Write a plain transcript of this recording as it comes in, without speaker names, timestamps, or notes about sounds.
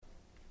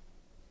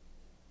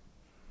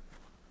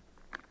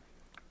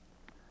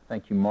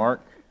Thank you,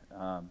 Mark.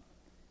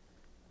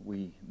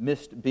 We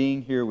missed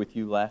being here with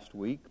you last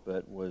week,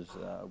 but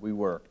we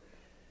were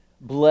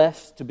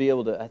blessed to be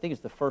able to. I think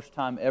it's the first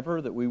time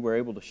ever that we were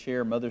able to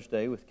share Mother's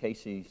Day with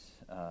Casey's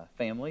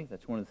family.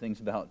 That's one of the things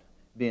about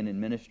being in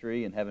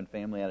ministry and having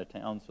family out of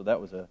town. So that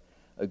was a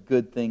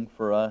good thing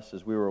for us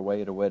as we were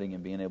away at a wedding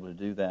and being able to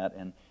do that.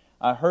 And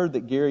I heard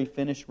that Gary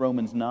finished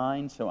Romans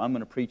 9, so I'm going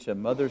to preach a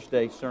Mother's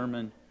Day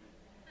sermon.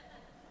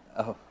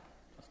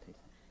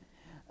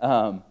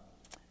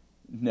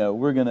 No,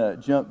 we're going to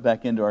jump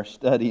back into our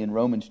study in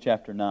Romans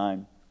chapter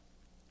 9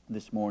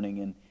 this morning.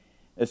 And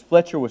as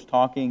Fletcher was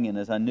talking, and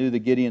as I knew the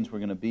Gideons were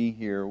going to be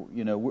here,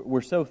 you know,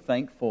 we're so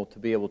thankful to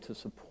be able to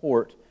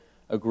support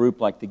a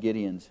group like the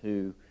Gideons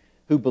who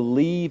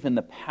believe in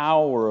the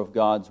power of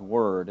God's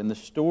Word. And the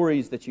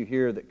stories that you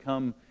hear that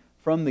come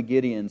from the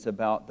Gideons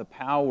about the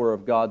power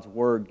of God's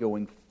Word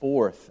going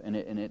forth, and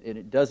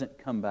it doesn't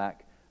come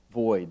back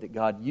void, that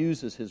God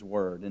uses His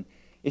Word. And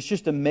it's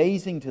just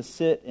amazing to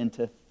sit and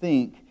to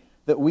think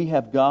that we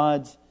have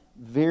God's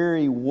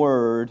very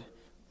Word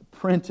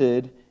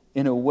printed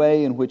in a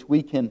way in which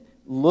we can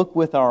look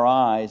with our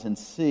eyes and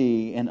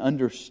see and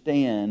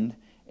understand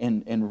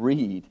and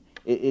read.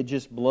 It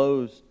just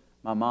blows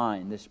my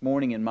mind. This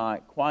morning in my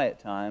quiet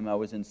time, I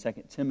was in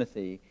 2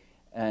 Timothy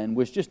and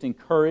was just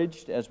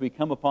encouraged as we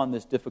come upon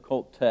this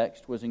difficult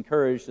text, was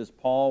encouraged as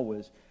Paul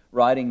was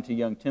writing to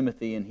young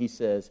Timothy, and he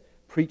says,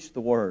 preach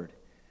the Word.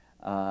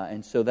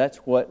 And so that's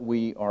what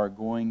we are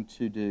going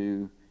to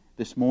do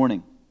this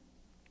morning.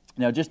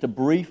 Now, just a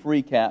brief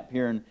recap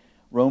here in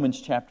Romans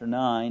chapter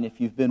 9.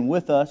 If you've been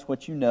with us,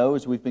 what you know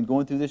as we've been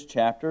going through this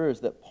chapter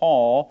is that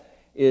Paul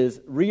is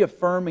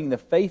reaffirming the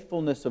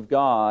faithfulness of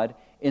God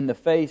in the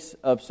face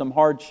of some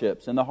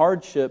hardships. And the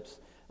hardships,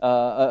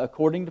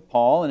 according to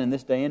Paul, and in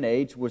this day and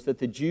age, was that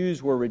the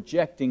Jews were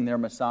rejecting their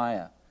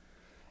Messiah.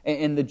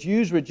 And the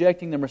Jews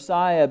rejecting the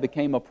Messiah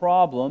became a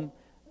problem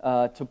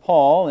to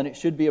Paul, and it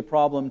should be a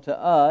problem to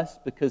us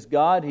because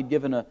God had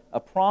given a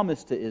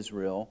promise to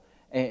Israel,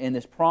 and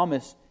this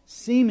promise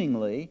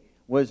seemingly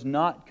was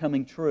not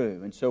coming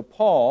true. And so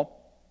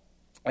Paul,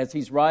 as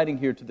he's writing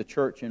here to the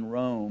church in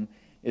Rome,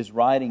 is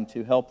writing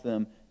to help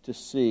them to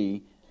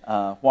see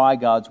why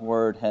God's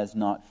Word has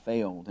not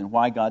failed and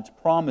why God's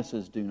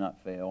promises do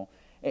not fail.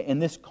 And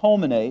this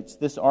culminates,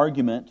 this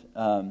argument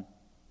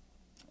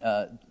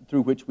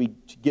through which we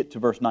get to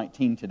verse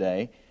 19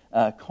 today,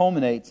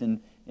 culminates in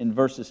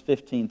verses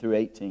 15 through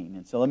 18.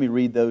 And so let me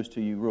read those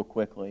to you real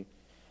quickly.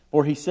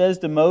 For he says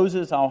to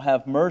Moses, I'll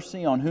have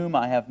mercy on whom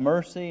I have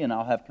mercy, and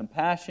I'll have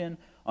compassion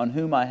on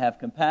whom I have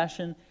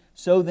compassion.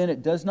 So then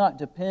it does not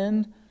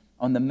depend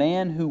on the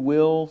man who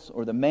wills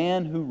or the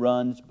man who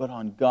runs, but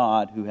on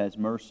God who has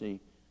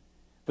mercy.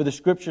 For the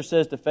Scripture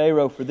says to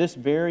Pharaoh, for this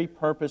very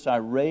purpose I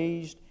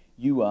raised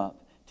you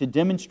up, to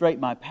demonstrate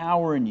my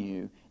power in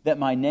you, that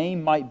my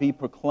name might be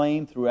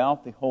proclaimed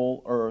throughout the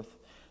whole earth.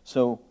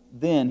 So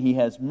then he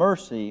has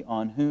mercy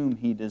on whom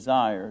he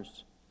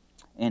desires,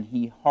 and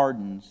he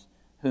hardens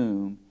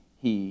whom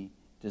he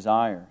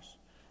desires.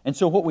 And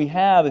so what we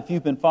have, if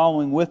you've been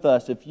following with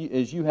us,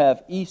 is you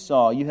have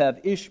Esau, you have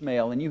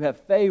Ishmael, and you have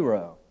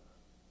Pharaoh,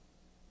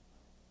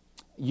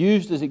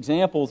 used as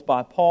examples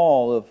by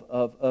Paul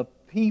of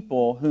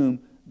people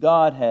whom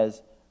God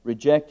has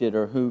rejected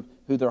or who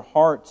their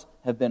hearts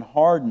have been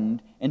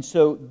hardened. And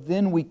so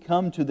then we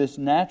come to this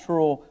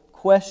natural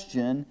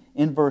question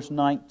in verse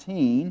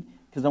 19,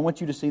 because I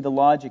want you to see the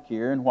logic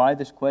here and why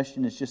this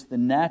question is just the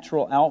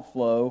natural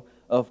outflow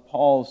of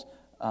Paul's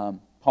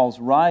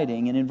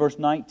writing. And in verse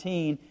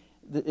 19,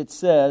 it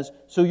says,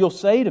 so you'll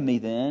say to me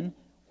then,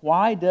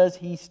 why does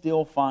he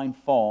still find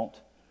fault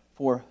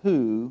for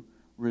who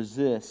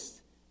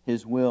resists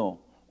his will?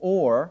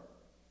 Or,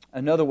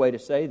 another way to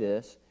say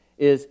this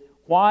is,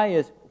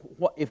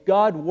 if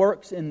God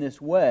works in this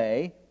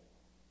way,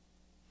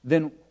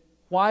 then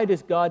why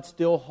does God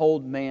still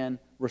hold man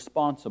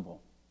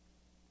responsible?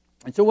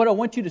 And so what I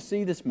want you to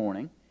see this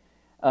morning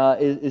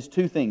is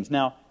two things.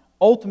 Now,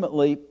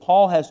 ultimately,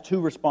 Paul has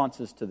two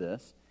responses to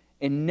this.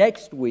 And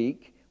next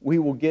week, we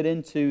will get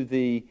into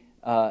the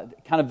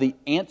kind of the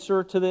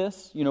answer to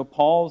this. You know,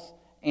 Paul's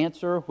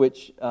answer,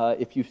 which,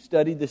 if you've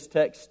studied this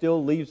text,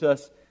 still leaves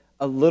us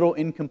a little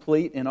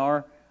incomplete in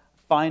our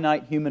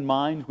finite human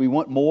mind. We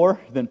want more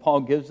than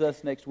Paul gives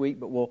us next week,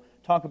 but we'll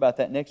talk about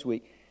that next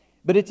week.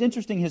 But it's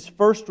interesting, his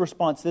first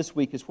response this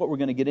week is what we're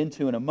going to get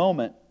into in a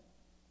moment.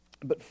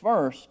 But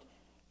first,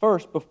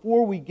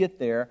 before we get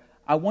there,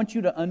 I want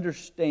you to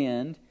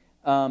understand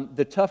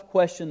the tough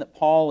question that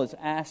Paul is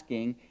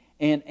asking,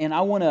 and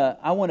I want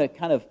to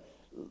kind of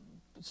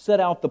set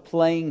out the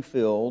playing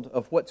field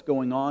of what's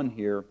going on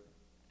here,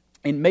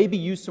 and maybe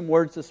use some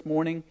words this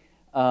morning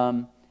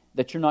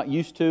that you're not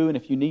used to, and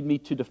if you need me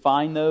to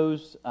define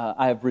those,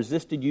 I have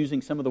resisted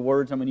using some of the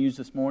words I'm going to use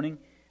this morning,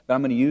 but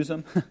I'm going to use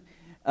them,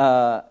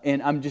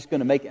 and I'm just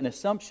going to make an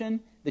assumption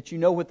that you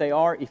know what they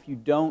are. If you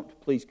don't,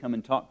 please come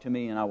and talk to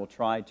me, and I will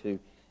try to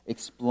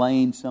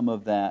explain some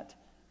of that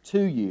to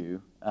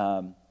you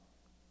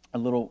a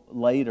little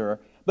later.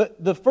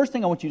 But the first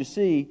thing I want you to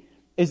see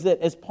is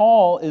that as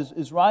Paul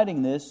is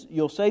writing this,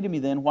 you'll say to me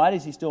then, why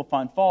does he still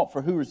find fault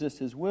for who resists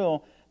his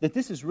will? That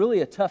this is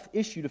really a tough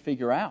issue to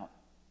figure out.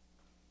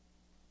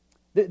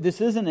 This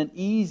isn't an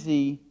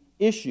easy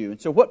issue. And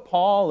so what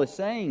Paul is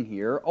saying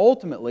here,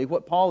 ultimately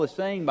what Paul is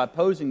saying by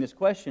posing this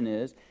question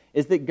is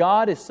that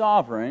God is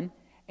sovereign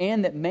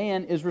and that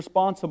man is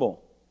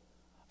responsible.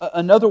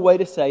 Another way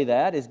to say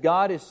that is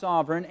God is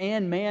sovereign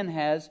and man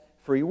has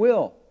free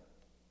will.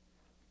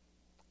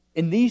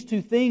 In these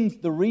two things,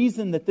 the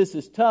reason that this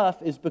is tough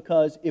is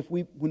because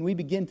when we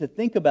begin to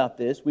think about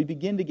this, we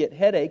begin to get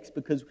headaches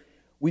because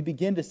we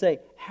begin to say,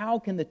 how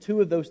can the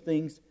two of those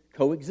things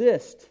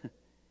coexist?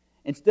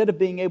 Instead of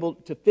being able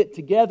to fit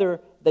together,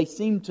 they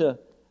seem to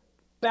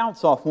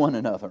bounce off one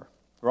another,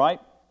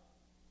 right?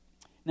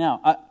 Now,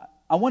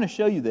 I want to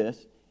show you this,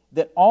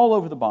 that all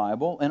over the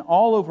Bible and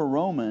all over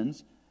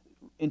Romans,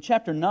 in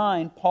chapter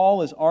 9,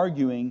 Paul is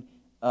arguing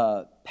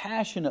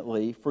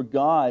passionately for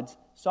God's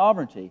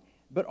sovereignty.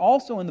 But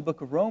also in the book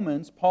of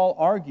Romans, Paul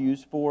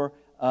argues for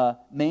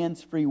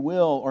man's free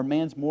will or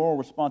man's moral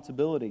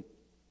responsibility.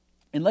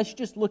 And let's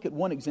just look at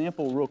one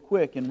example real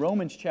quick. In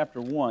Romans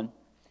chapter 1,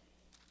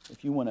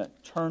 if you want to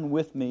turn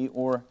with me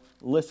or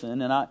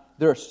listen, and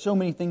there are so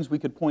many things we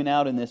could point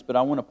out in this, but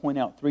I want to point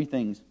out three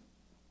things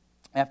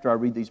after I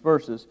read these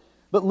verses.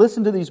 But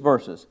listen to these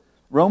verses.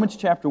 Romans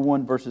chapter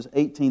 1, verses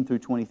 18 through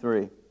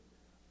 23.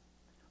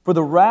 For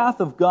the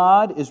wrath of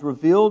God is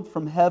revealed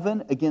from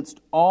heaven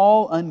against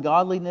all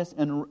ungodliness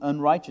and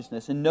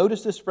unrighteousness. And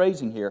notice this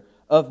phrasing here,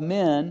 of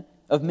men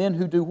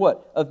who do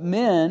what? Of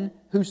men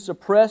who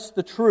suppress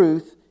the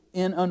truth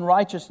in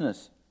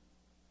unrighteousness.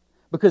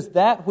 Because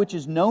that which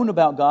is known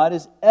about God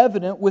is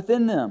evident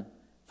within them.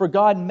 For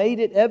God made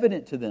it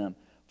evident to them.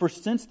 For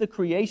since the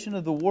creation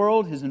of the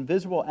world, His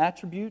invisible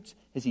attributes,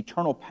 His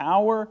eternal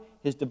power,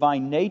 His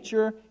divine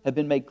nature have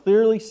been made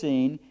clearly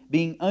seen,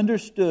 being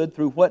understood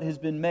through what has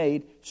been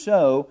made,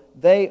 so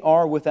they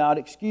are without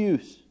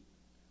excuse.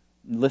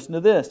 Listen to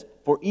this.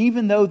 For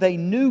even though they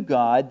knew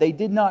God, they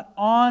did not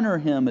honor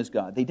Him as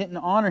God. They didn't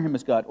honor Him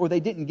as God, or they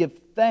didn't give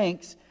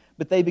thanks,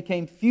 but they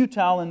became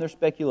futile in their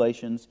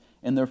speculations,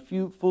 and their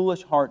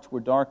foolish hearts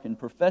were darkened.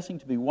 Professing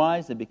to be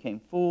wise, they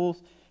became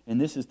fools, and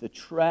this is the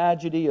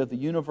tragedy of the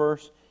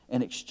universe,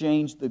 and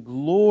exchanged the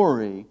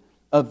glory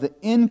of the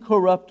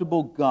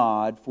incorruptible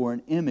God for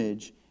an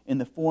image in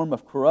the form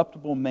of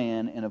corruptible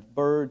man and of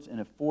birds and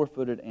of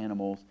four-footed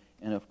animals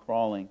and of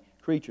crawling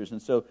creatures.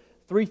 And so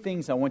three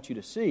things I want you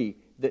to see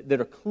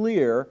that are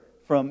clear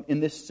from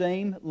in this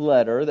same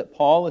letter that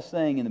Paul is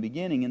saying in the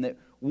beginning. And that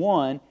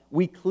one,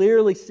 we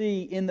clearly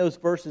see in those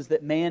verses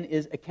that man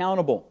is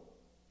accountable.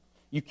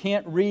 You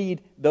can't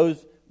read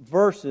those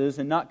verses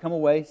and not come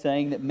away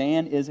saying that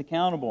man is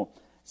accountable.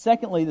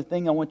 Secondly, the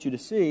thing I want you to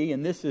see,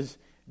 and this is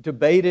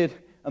debated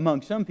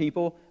among some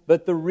people,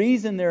 but the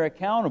reason they're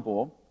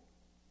accountable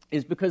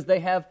is because they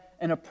have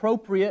an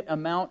appropriate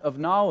amount of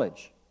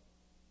knowledge.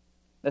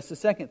 That's the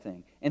second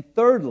thing. And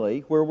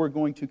thirdly, where we're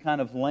going to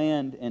kind of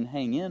land and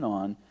hang in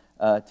on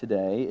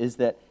today, is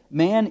that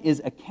man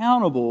is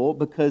accountable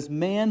because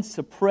man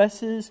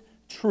suppresses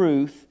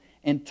truth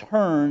and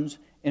turns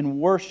and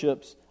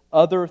worships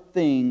other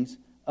things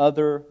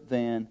other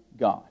than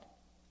God.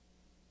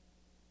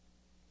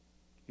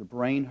 Your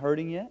brain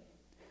hurting yet?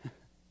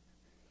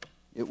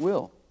 It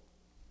will.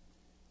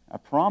 I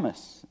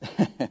promise.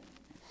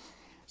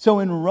 So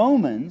in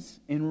Romans,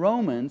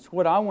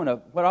 what I want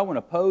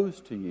to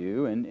pose to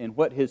you, and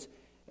what his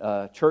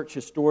church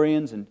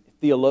historians and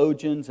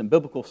theologians and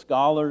biblical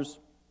scholars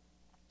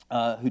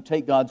who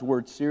take God's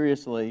word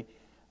seriously,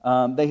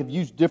 they have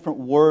used different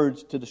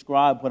words to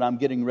describe what I'm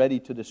getting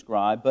ready to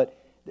describe. But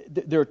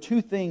there are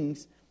two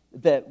things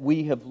that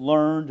we have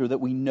learned or that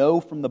we know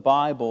from the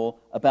Bible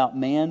about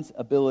man's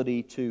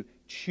ability to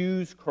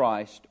choose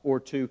Christ or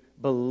to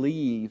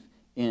believe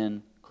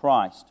in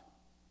Christ.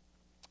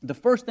 The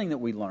first thing that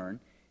we learn,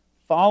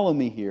 follow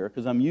me here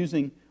because I'm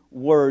using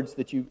words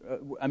that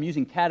I'm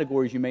using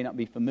categories you may not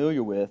be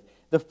familiar with.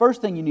 The first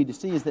thing you need to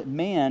see is that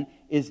man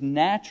is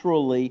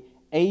naturally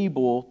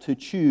able to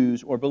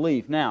choose or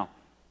believe. Now,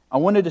 I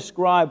want to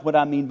describe what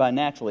I mean by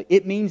naturally.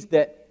 It means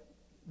that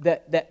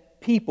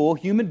people,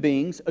 human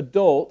beings,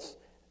 adults,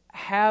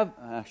 have...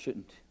 I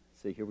shouldn't...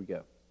 See, here we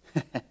go.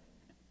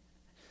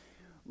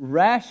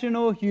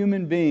 Rational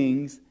human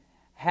beings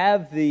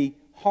have the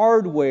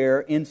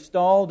hardware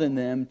installed in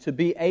them to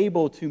be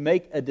able to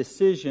make a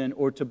decision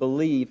or to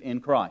believe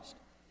in Christ.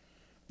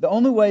 The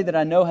only way that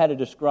I know how to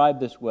describe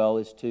this well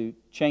is to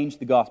change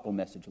the gospel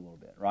message a little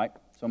bit, right?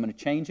 So I'm going to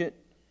change it.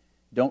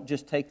 Don't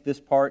just take this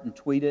part and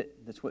tweet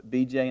it. That's what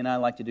BJ and I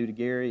like to do to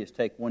Gary, is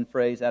take one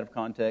phrase out of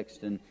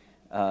context and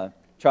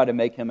try to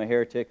make him a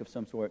heretic of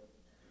some sort.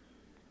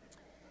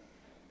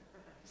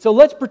 So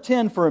let's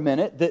pretend for a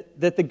minute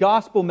that the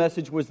gospel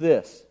message was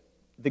this.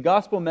 The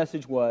gospel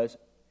message was,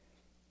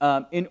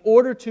 in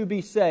order to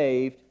be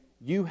saved,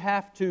 you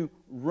have to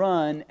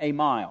run a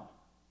mile.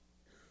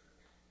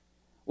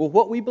 Well,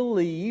 what we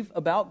believe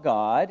about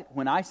God,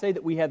 when I say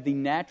that we have the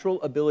natural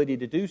ability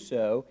to do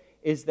so,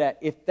 is that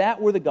if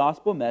that were the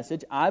gospel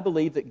message, I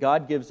believe that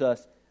God gives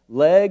us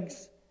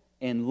legs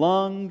and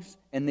lungs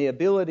and the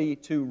ability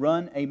to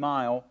run a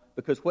mile,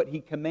 because what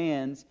He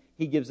commands,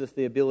 He gives us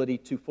the ability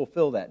to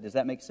fulfill that. Does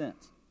that make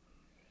sense?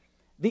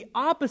 The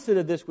opposite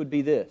of this would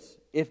be this.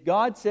 If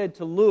God said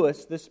to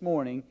Lewis this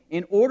morning,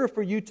 in order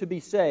for you to be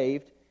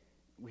saved,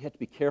 we have to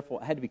be careful.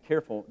 I had to be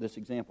careful this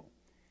example.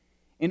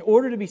 In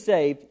order to be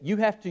saved, you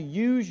have to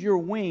use your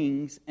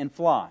wings and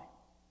fly.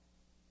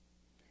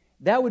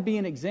 That would be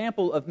an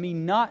example of me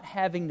not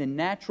having the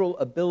natural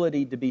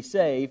ability to be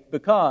saved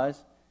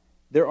because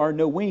there are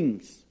no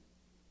wings.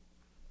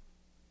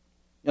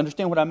 You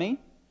understand what I mean?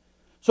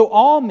 So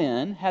all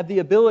men have the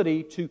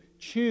ability to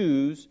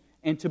choose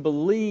and to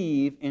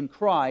believe in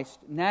Christ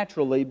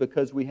naturally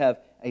because we have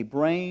a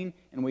brain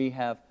and we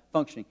have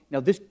functioning. Now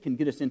this can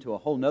get us into a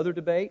whole nother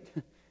debate,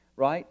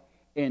 right?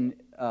 And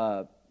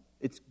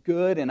it's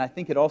good, and I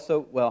think it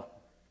also, well,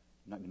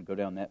 I'm not going to go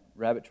down that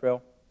rabbit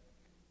trail.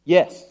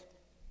 Yes.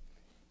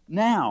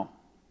 Now,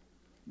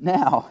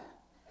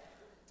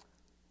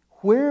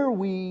 where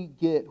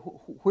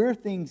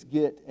things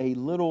get a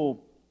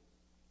little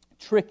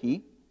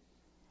tricky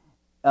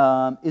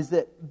is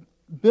that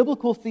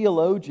biblical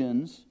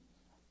theologians,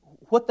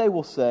 what they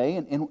will say,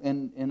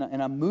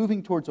 and I'm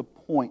moving towards a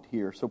point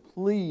here, so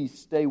please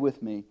stay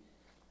with me.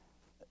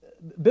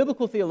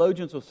 Biblical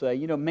theologians will say,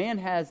 man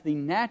has the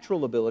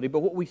natural ability, but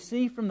what we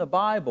see from the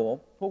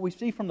Bible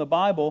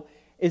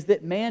is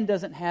that man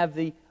doesn't have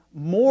the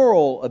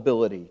moral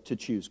ability to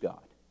choose God.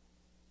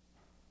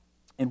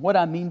 And what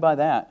I mean by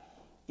that,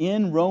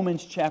 in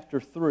Romans chapter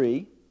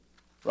 3,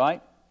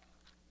 right?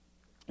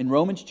 In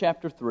Romans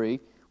chapter 3,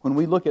 when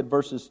we look at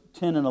verses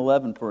 10 and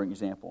 11, for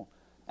example,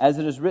 as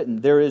it is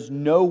written, there is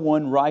no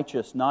one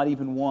righteous, not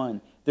even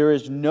one. There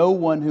is no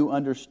one who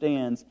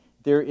understands.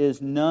 There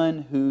is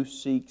none who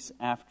seeks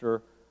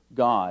after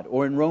God.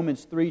 Or in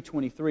Romans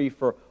 3:23,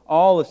 for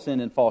all have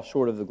sinned and fall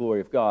short of the glory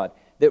of God.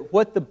 That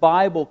what the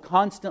Bible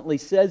constantly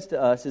says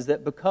to us is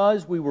that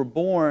because we were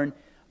born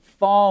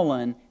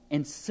fallen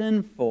and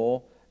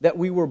sinful, that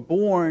we were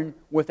born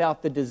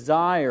without the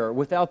desire,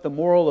 without the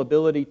moral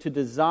ability to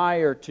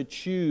desire to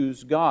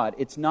choose God.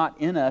 It's not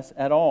in us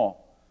at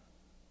all.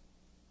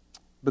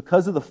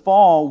 Because of the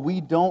fall, we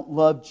don't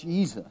love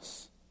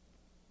Jesus.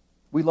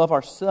 We love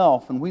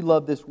ourselves and we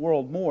love this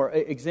world more.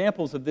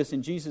 Examples of this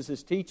in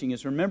Jesus' teaching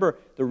is, remember,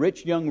 the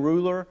rich young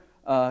ruler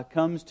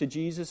comes to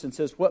Jesus and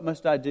says, "What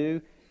must I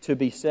do to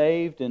be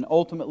saved?" And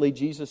ultimately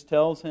Jesus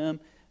tells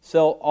him,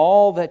 "Sell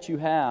all that you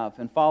have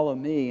and follow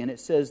me." And it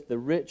says the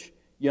rich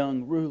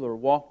young ruler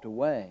walked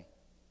away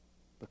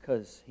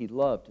because he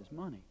loved his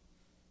money.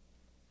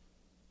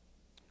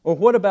 Or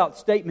what about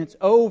statements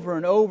over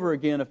and over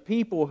again of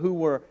people who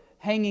were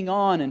hanging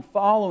on and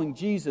following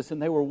Jesus,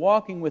 and they were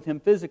walking with Him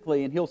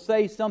physically, and He'll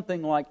say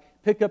something like,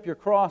 "Pick up your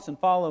cross and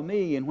follow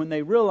me." And when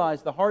they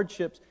realize the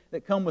hardships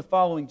that come with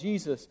following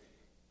Jesus,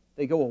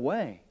 they go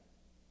away.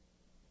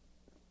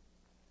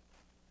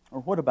 Or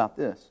what about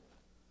this?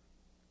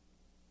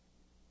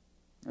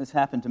 This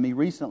happened to me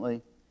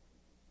recently,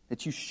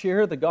 that you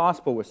share the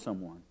gospel with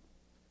someone.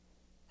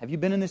 Have you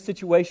been in this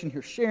situation?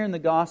 You're sharing the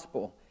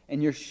gospel,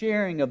 and you're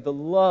sharing of the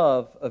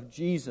love of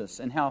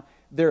Jesus and how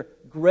their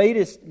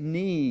greatest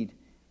need,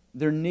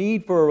 their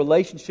need for a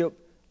relationship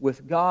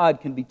with God,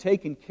 can be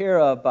taken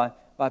care of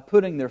by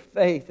putting their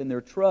faith and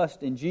their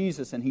trust in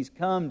Jesus, and He's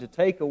come to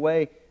take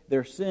away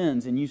their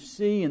sins. And you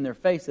see in their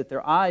face that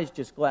their eyes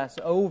just glass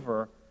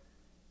over,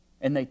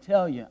 and they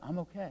tell you, "I'm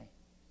okay."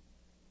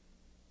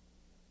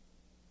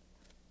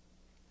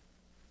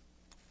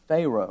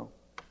 Pharaoh,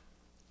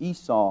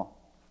 Esau,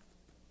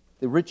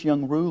 the rich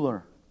young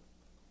ruler,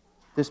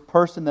 this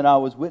person that I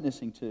was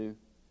witnessing to,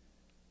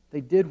 they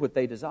did what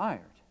they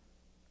desired.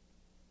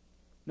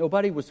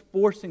 Nobody was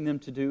forcing them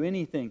to do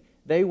anything.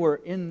 They were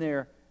in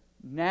their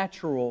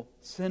natural,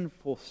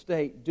 sinful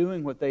state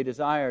doing what they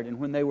desired. And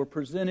when they were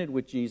presented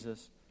with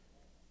Jesus,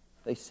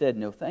 they said,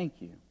 "No,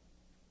 thank you."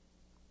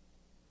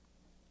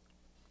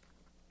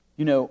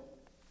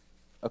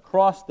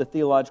 Across the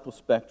theological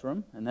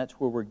spectrum, and that's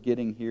where we're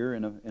getting here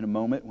in a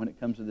moment when it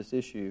comes to this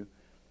issue,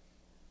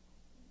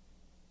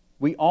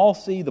 we all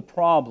see the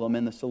problem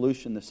and the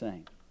solution the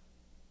same.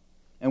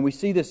 And we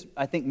see this,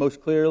 I think,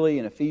 most clearly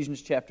in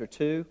Ephesians chapter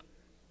 2.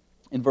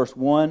 In verse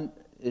 1,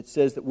 it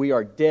says that we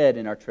are dead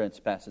in our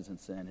trespasses and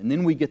sin. And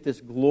then we get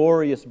this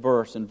glorious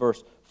verse in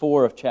verse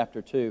 4 of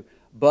chapter 2.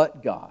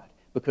 But God,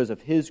 because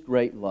of His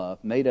great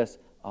love, made us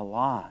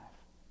alive.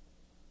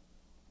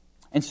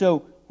 And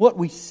so what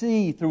we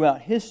see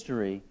throughout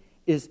history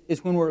is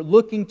when we're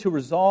looking to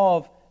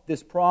resolve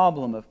this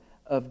problem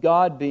of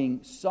God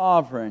being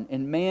sovereign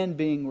and man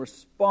being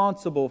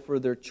responsible for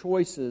their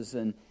choices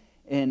and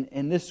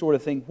this sort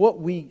of thing, what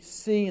we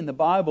see in the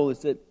Bible is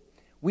that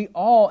we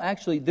all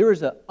actually, there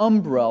is an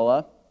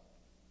umbrella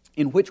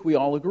in which we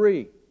all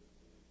agree.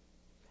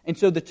 And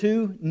so the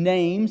two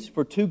names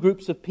for two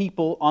groups of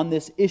people on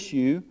this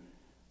issue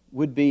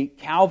would be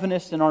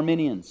Calvinists and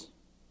Arminians.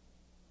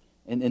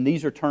 And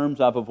these are terms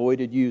I've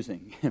avoided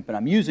using, but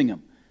I'm using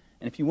them.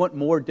 And if you want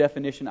more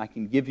definition, I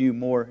can give you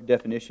more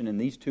definition,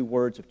 and these two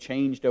words have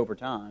changed over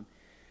time.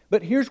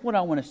 But here's what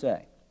I want to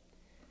say.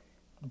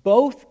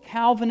 both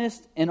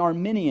Calvinists and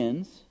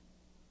Arminians,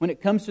 when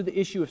it comes to the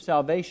issue of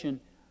salvation,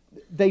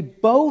 they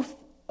both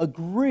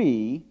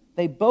agree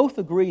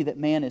that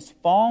man is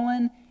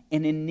fallen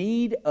and in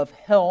need of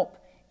help,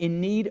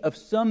 in need of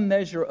some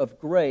measure of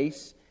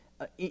grace.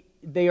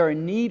 They are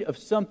in need of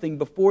something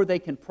before they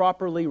can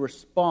properly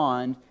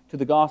respond to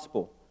the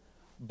gospel.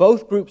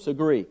 Both groups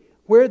agree.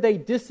 Where they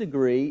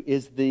disagree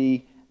is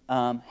the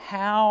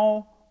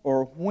how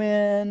or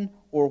when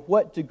or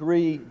what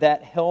degree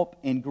that help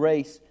and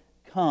grace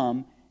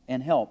come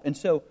and help. And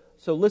so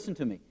listen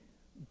to me.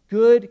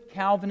 Good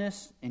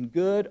Calvinists and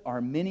good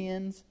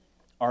Arminians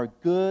are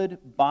good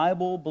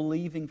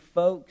Bible-believing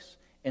folks,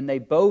 and they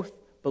both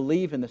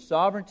believe in the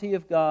sovereignty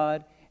of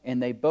God,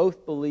 and they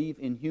both believe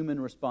in human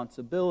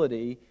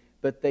responsibility,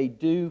 but they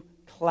do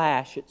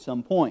clash at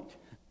some point.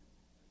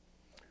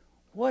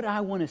 What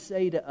I want to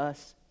say to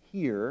us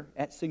here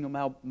at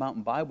Signal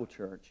Mountain Bible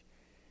Church,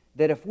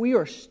 that if we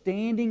are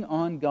standing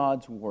on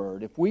God's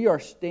Word, if we are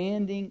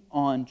standing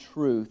on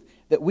truth,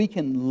 that we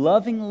can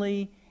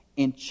lovingly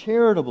and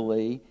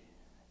charitably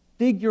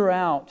figure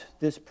out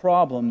this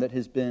problem that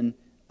has been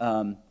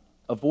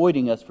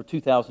avoiding us for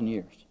 2,000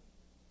 years.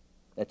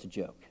 That's a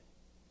joke.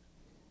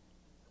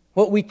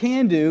 What we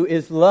can do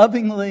is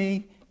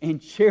lovingly and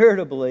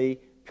charitably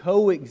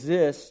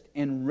coexist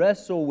and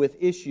wrestle with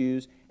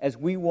issues as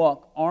we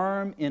walk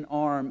arm in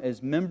arm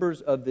as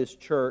members of this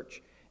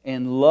church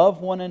and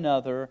love one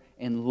another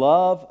and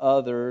love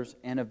others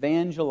and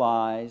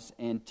evangelize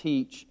and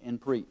teach and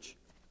preach.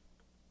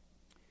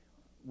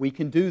 We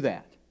can do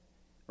that,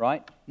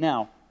 right?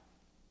 Now,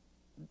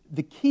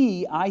 the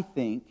key, I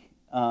think,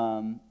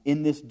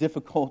 in this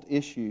difficult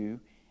issue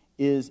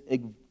is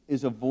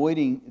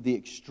avoiding the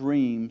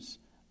extremes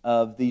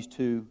of these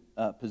two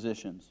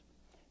positions.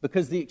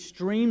 Because the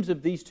extremes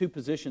of these two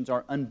positions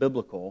are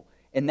unbiblical,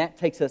 and that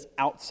takes us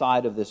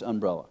outside of this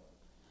umbrella.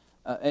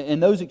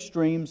 And those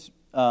extremes,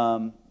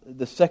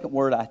 the second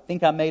word I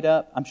think I made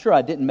up, I'm sure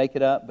I didn't make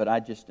it up, but I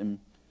just am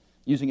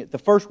using it. The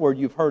first word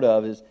you've heard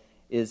of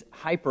is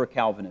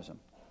hyper-Calvinism.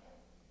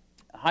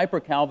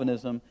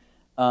 Hyper-Calvinism,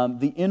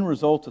 the end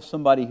result of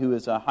somebody who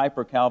is a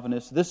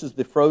hyper-Calvinist, this is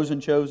the frozen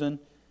chosen,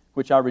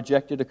 which I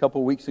rejected a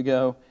couple weeks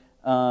ago,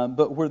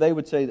 but where they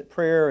would say that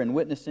prayer and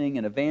witnessing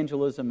and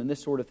evangelism and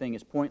this sort of thing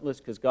is pointless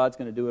because God's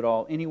going to do it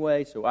all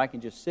anyway, so I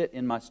can just sit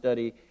in my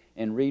study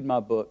and read my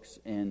books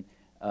and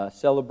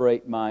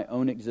celebrate my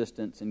own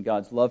existence and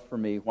God's love for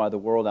me while the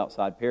world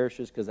outside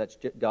perishes, because that's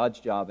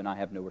God's job and I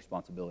have no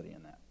responsibility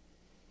in that.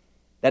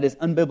 That is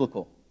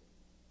unbiblical.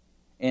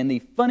 And the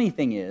funny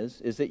thing is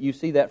that you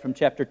see that from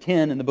chapter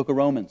 10 in the book of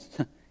Romans.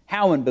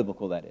 How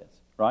unbiblical that is,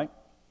 right?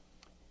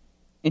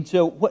 And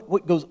so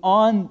what goes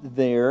on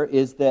there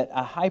is that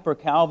a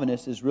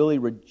hyper-Calvinist is really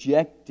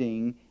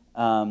rejecting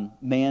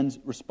man's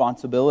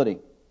responsibility.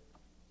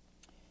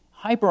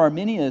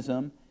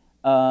 Hyper-Arminianism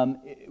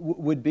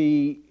would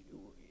be,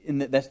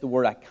 and that's the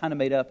word I kind of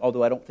made up,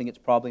 although I don't think it's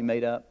probably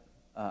made up.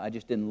 I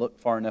just didn't look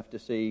far enough to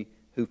see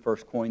who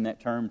first coined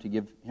that term to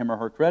give him or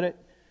her credit.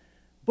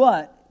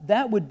 But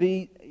that would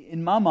be,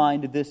 in my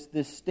mind, this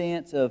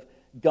stance of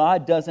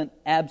God doesn't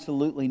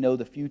absolutely know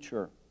the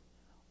future.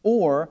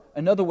 Or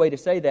another way to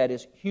say that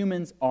is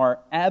humans are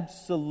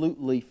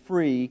absolutely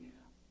free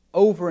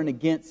over and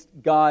against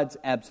God's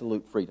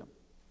absolute freedom.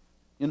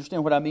 You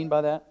understand what I mean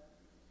by that?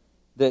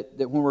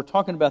 That when we're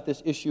talking about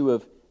this issue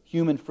of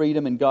human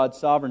freedom and God's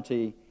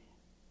sovereignty,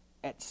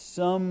 at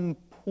some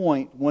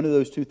point one of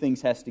those two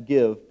things has to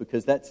give,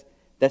 because that's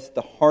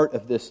the heart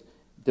of this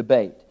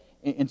debate.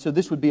 And so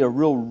this would be a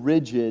real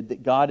rigid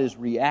that God is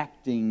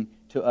reacting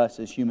to us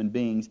as human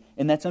beings,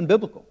 and that's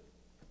unbiblical.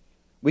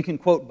 We can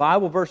quote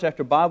Bible verse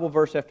after Bible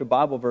verse after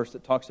Bible verse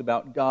that talks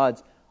about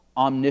God's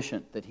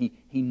omniscient, that He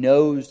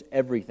knows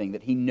everything,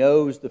 that He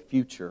knows the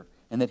future,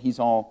 and that He's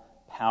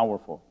all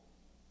powerful.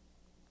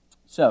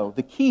 So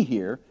the key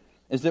here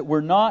is that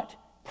we're not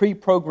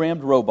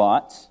pre-programmed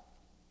robots,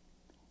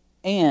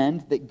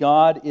 and that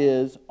God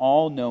is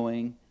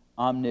all-knowing,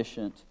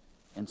 omniscient,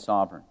 and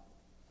sovereign.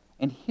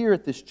 And here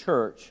at this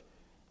church,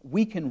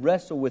 we can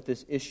wrestle with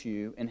this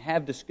issue and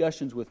have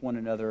discussions with one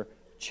another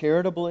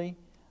charitably.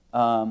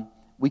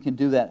 We can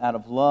do that out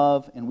of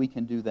love, and we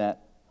can do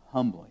that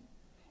humbly.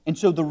 And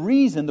so the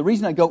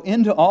reason I go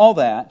into all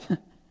that,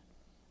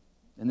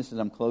 and this is,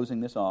 I'm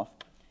closing this off,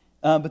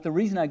 but the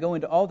reason I go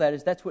into all that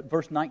is that's what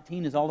verse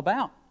 19 is all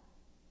about.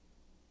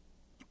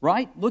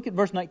 Right? Look at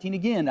verse 19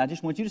 again. I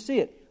just want you to see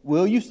it.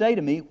 Will you say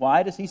to me,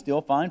 why does he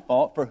still find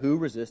fault, for who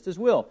resists his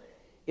will?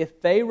 If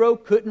Pharaoh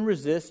couldn't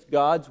resist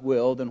God's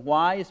will, then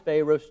why is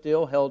Pharaoh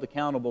still held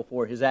accountable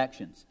for his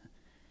actions?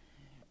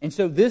 And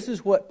so this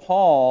is what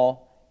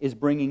Paul is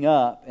bringing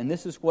up, and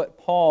this is what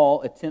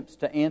Paul attempts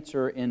to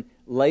answer in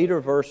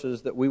later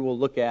verses that we will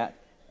look at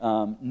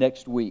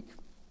next week.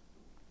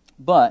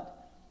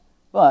 But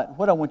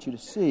what I want you to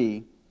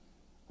see,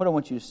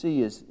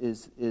 is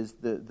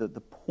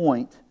the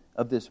point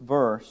of this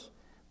verse.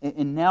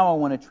 And now I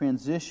want to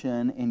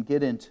transition and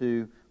get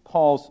into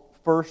Paul's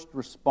first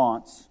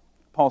response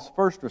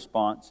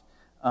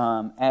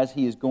as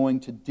he is going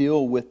to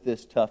deal with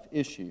this tough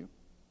issue.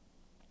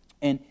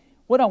 And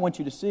what I want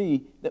you to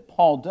see that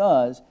Paul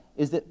does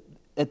is that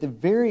at the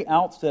very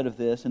outset of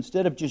this,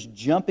 instead of just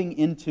jumping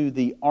into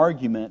the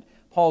argument,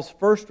 Paul's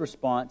first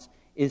response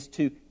is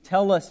to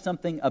tell us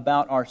something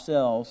about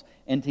ourselves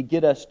and to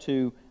get us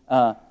to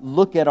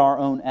look at our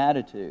own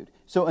attitude.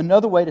 So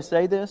another way to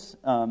say this,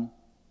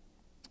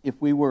 if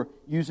we were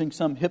using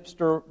some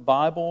hipster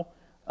Bible,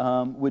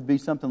 would be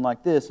something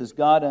like this: is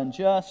God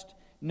unjust?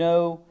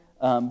 No,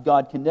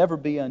 God can never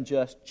be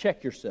unjust.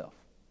 Check yourself.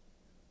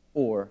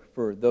 Or,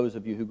 for those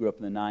of you who grew up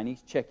in the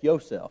 90s, check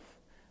yourself,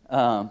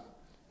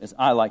 as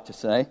I like to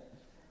say.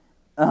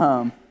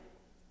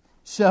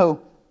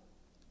 So,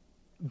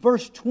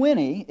 verse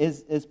 20,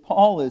 as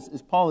Paul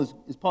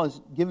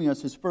is giving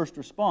us his first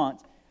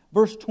response,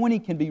 verse 20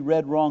 can be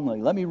read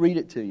wrongly. Let me read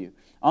it to you.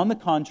 On the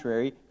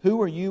contrary, who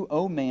are you,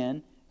 O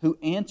man, who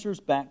answers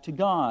back to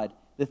God?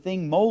 The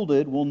thing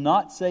molded will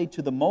not say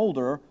to the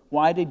molder,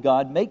 why did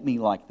God make me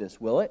like this,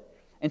 will it?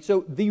 And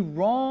so the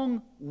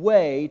wrong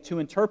way to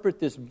interpret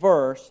this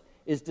verse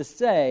is to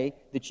say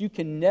that you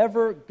can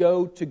never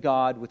go to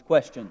God with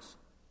questions.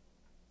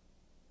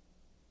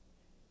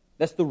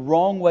 That's the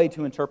wrong way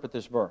to interpret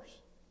this verse.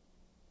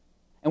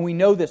 And we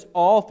know this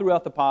all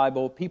throughout the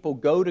Bible. People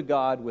go to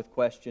God with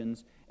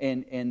questions,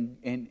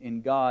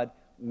 and God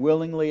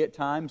willingly at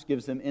times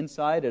gives them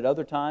insight. At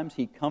other times,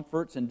 He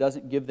comforts and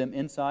doesn't give them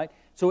insight.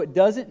 So it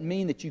doesn't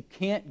mean that you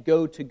can't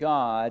go to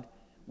God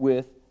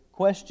with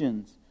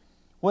questions.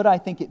 What I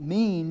think it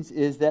means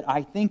is that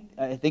I think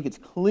it's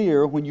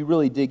clear when you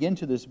really dig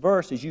into this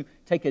verse, as you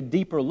take a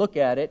deeper look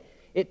at it,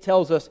 it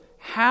tells us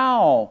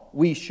how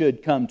we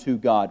should come to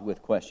God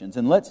with questions.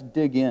 And let's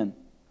dig in.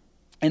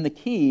 And the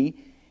key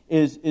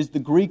is the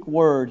Greek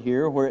word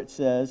here where it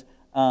says,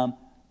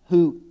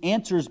 who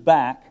answers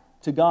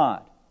back to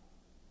God.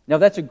 Now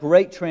that's a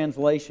great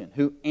translation,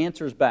 who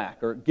answers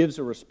back or gives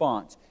a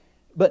response.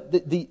 But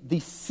the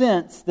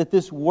sense that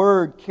this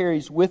word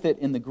carries with it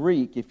in the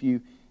Greek, if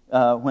you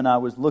when I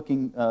was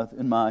looking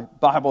in my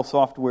Bible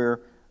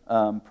software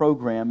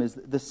program, is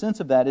the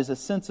sense of that is a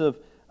sense of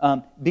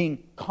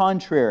being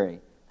contrary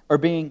or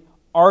being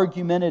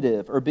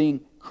argumentative or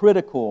being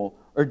critical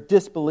or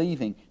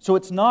disbelieving. So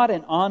it's not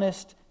an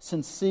honest,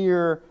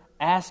 sincere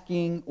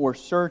asking or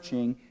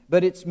searching,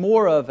 but it's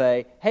more of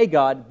a, hey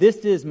God, this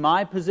is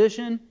my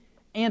position,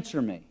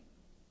 answer me.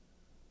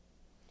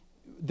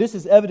 This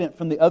is evident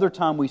from the other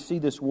time we see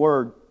this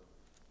word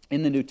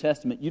in the New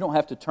Testament. You don't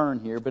have to turn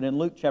here, but in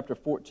Luke chapter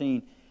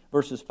 14,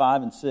 verses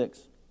 5 and 6,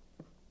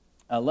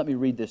 let me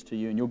read this to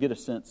you, and you'll get a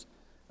sense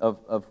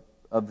of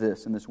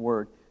this in this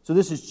word. So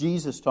this is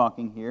Jesus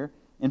talking here.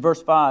 In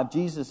verse 5,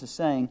 Jesus is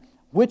saying,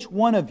 which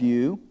one of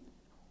you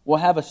will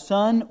have a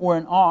son or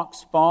an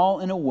ox fall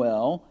in a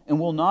well and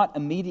will not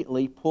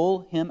immediately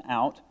pull him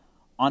out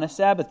on a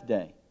Sabbath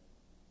day?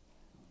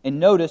 And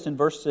notice in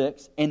verse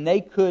 6, and they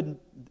could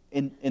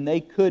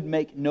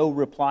make no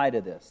reply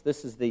to this.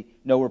 This is the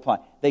no reply.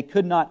 They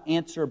could not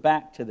answer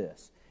back to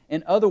this.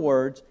 In other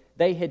words,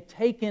 they had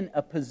taken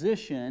a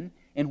position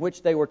in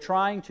which they were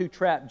trying to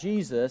trap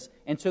Jesus,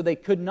 and so they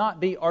could not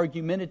be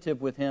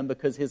argumentative with Him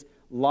because His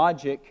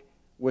logic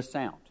was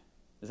sound.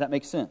 Does that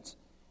make sense?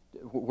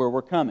 Where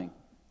we're coming.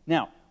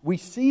 Now, we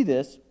see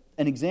this,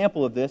 an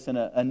example of this, and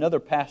another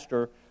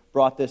pastor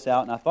brought this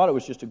out, and I thought it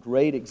was just a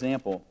great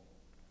example.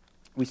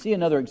 We see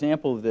another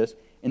example of this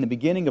in the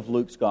beginning of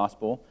Luke's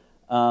Gospel,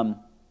 and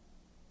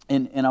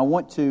I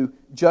want to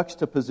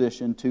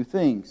juxtaposition two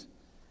things.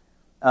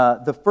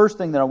 The first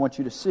thing that I want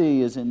you to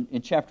see is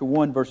in chapter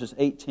 1, verses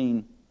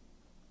 18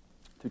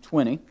 through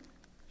 20. I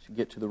should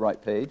get to the right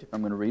page if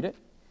I'm going to read it.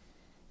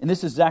 And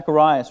this is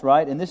Zacharias,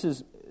 right? And this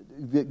is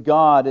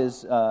God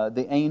is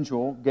the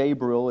angel,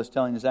 Gabriel, is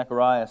telling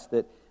Zacharias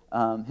that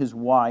his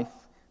wife,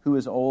 who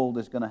is old,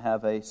 is going to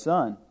have a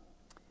son.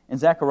 And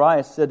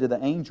Zacharias said to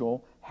the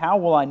angel, how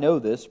will I know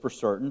this for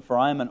certain? For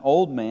I am an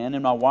old man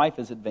and my wife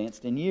is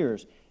advanced in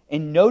years.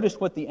 And notice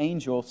what the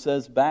angel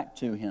says back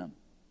to him.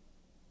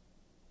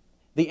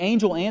 The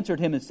angel answered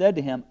him and said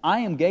to him, I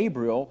am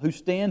Gabriel, who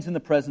stands in the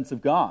presence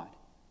of God.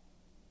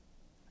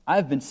 I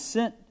have been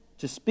sent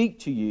to speak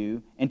to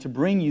you and to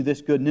bring you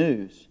this good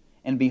news.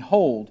 And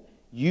behold,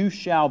 you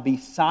shall be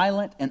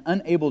silent and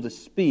unable to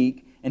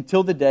speak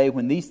until the day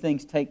when these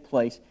things take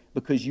place,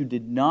 because you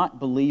did not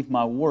believe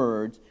my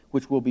words,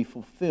 which will be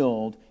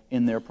fulfilled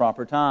in their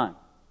proper time.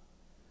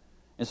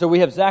 And so we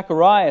have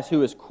Zacharias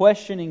who is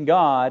questioning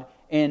God,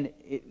 and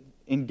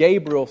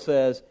Gabriel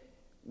says,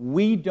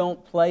 we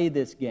don't play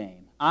this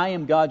game. I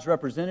am God's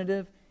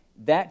representative.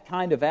 That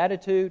kind of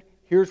attitude,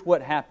 here's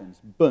what happens.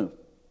 Boom,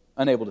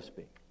 unable to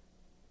speak.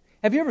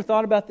 Have you ever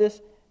thought about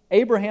this?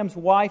 Abraham's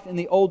wife in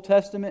the Old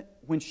Testament,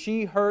 when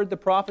she heard the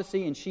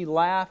prophecy and she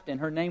laughed and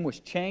her name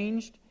was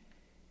changed,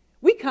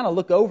 we kind of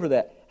look over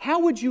that. How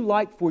would you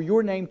like for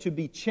your name to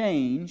be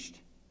changed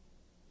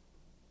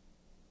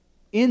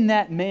in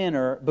that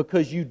manner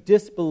because you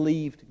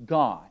disbelieved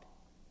God?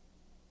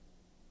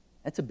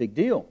 That's a big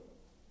deal.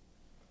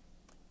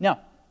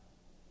 Now,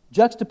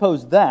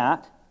 juxtapose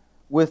that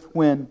with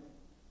when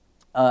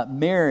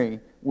Mary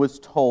was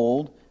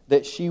told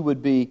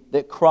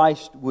that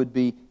Christ would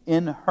be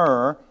in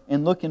her.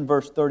 And look in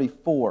verse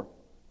 34.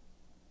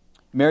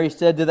 Mary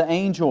said to the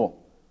angel,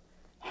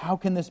 "How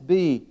can this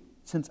be,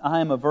 since I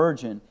am a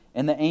virgin?"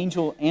 And the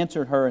angel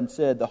answered her and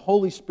said, "The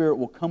Holy Spirit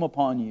will come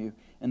upon you,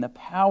 and the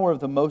power of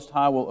the Most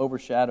High will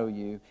overshadow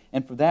you.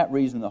 And for that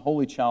reason, the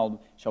Holy Child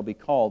shall be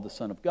called the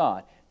Son of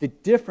God." The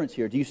difference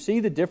here, do you see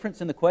the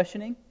difference in the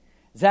questioning?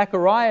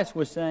 Zacharias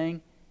was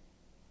saying,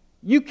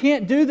 "You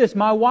can't do this,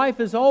 my wife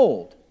is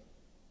old.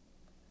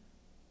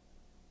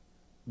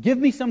 Give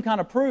me some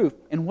kind of proof."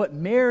 And what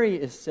Mary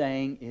is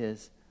saying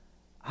is,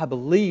 "I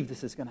believe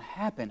this is going to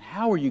happen.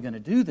 How are you going to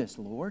do this,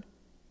 Lord?"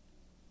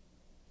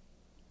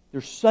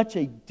 There's such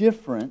a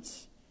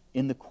difference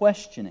in the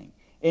questioning.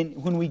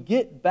 And when we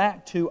get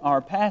back to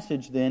our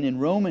passage then in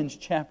Romans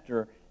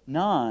chapter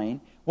 9,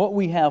 what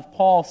we have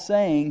Paul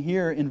saying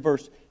here in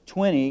verse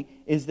 20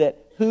 is that,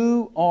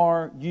 "Who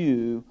are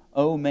you,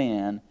 O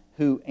man,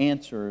 who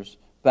answers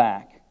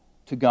back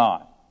to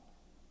God?"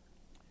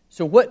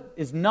 So what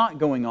is not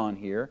going on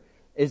here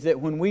is that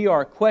when we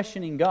are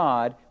questioning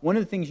God, one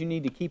of the things you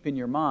need to keep in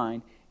your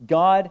mind,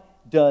 God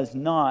does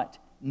not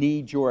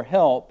need your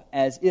help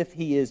as if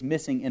He is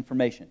missing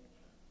information.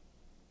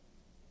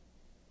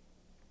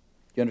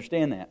 Do you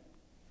understand that?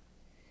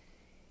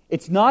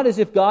 It's not as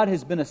if God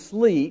has been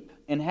asleep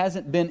and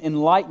hasn't been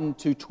enlightened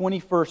to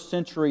 21st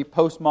century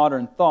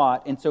postmodern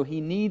thought, and so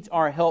He needs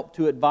our help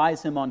to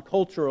advise Him on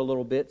culture a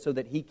little bit so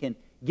that He can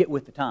get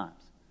with the times.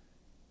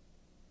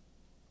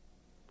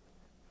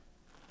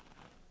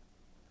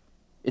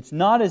 It's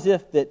not as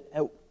if that,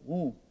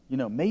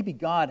 maybe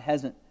God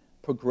hasn't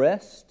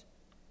progressed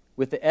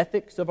with the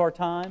ethics of our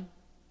time.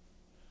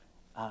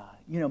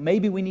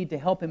 Maybe we need to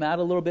help Him out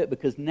a little bit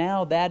because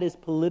now that is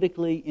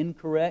politically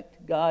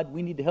incorrect. God,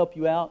 we need to help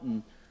you out.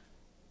 And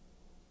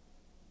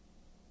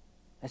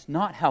that's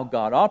not how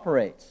God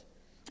operates.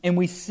 And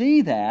we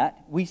see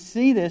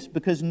this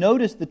because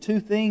notice the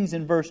two things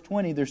in verse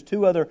 20. There's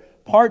two other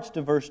parts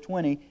to verse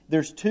 20.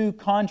 There's two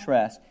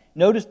contrasts.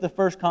 Notice the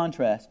first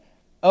contrast.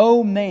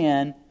 "O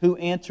man who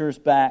answers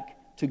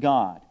back to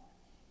God."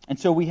 And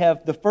so we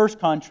have the first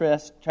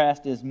contrast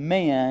is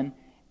man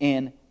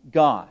and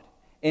God.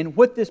 And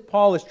what this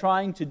Paul is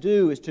trying to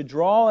do is to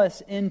draw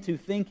us into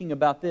thinking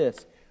about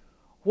this.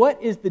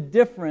 What is the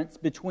difference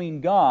between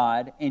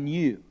God and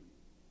you?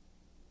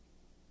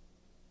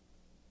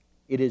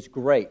 It is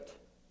great.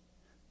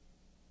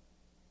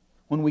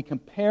 When we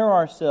compare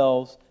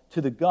ourselves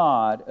to the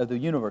God of the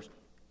universe.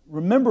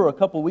 Remember a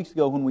couple of weeks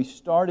ago when we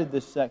started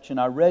this section,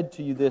 I read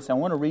to you this. I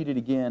want to read it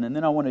again, and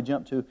then I want to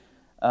jump to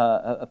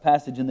a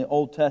passage in the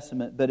Old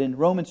Testament. But in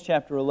Romans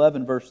chapter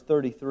 11, verse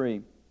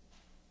 33,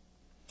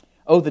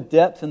 "Oh, the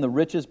depth and the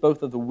riches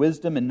both of the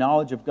wisdom and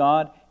knowledge of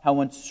God,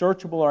 how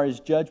unsearchable are His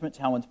judgments,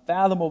 how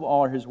unfathomable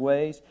are His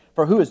ways.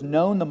 For who has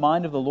known the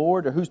mind of the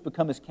Lord, or who's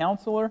become His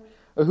counselor,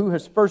 or who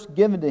has first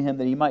given to Him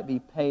that He might be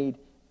paid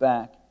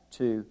back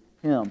to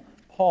Him?"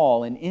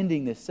 Paul, in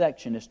ending this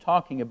section, is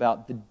talking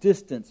about the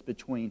distance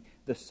between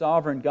the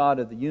sovereign God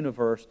of the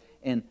universe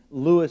and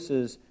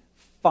Lewis's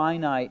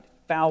finite,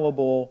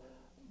 fallible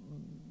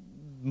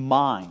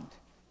mind.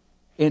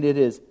 And it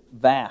is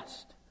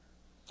vast.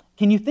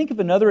 Can you think of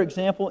another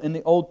example in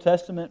the Old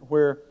Testament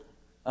where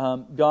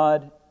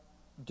God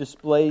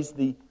displays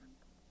the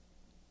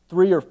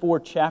 3 or 4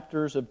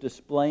 chapters of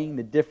displaying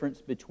the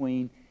difference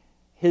between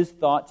His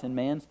thoughts and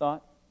man's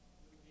thought?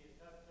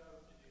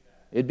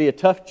 It'd be a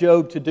tough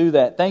Job to do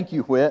that. Thank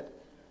you, Whit.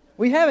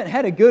 We haven't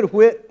had a good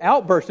Whit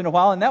outburst in a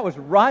while, and that was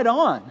right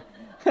on.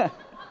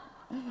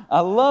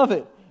 I love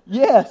it.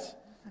 Yes.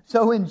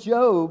 So in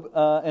Job,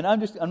 and I'm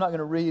not going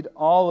to read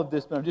all of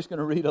this, but I'm just going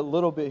to read a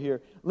little bit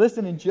here.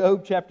 Listen in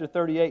Job chapter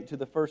 38 to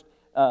the first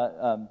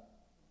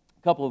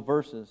couple of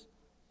verses.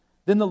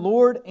 "Then the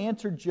Lord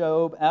answered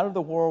Job out of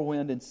the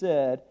whirlwind and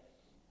said,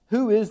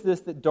 'Who is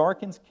this that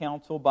darkens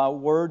counsel by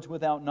words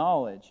without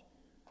knowledge?'"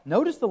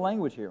 Notice the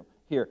language here.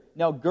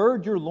 "Now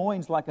gird your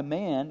loins like a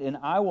man, and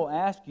I will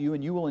ask you,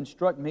 and you will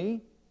instruct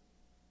me.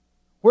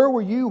 Where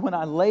were you when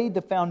I laid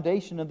the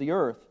foundation of the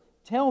earth?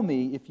 Tell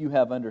me if you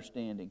have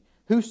understanding.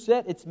 Who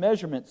set its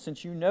measurements,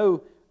 since you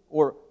know,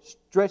 or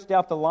stretched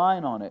out the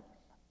line on it?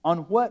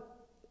 On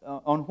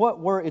what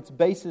were its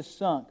bases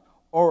sunk?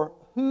 Or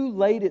who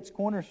laid its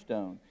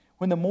cornerstone?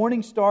 When the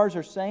morning stars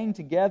are sang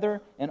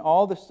together and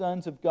all the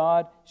sons of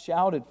God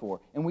shouted for."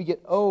 And we get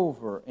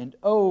over and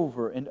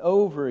over and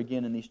over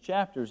again in these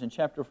chapters. In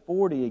chapter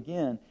 40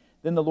 again,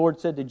 "Then the Lord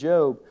said to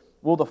Job,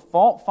 'Will the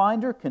fault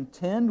finder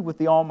contend with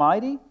the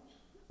Almighty?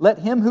 Let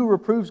him who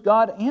reproves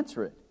God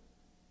answer it.'"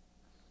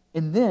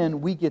 And then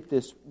we get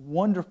this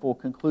wonderful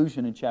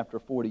conclusion in chapter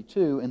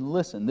 42. And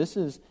listen, this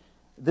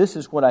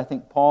is what I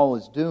think Paul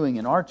is doing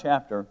in our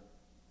chapter.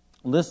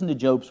 Listen to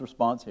Job's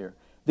response here.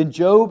 "Then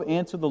Job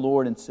answered the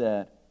Lord and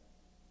said,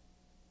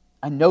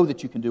 'I know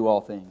that you can do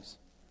all things,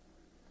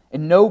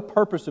 and no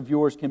purpose of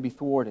yours can be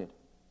thwarted.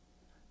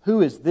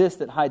 Who is this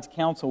that hides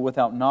counsel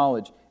without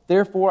knowledge?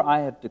 Therefore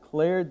I have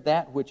declared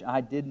that which I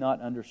did not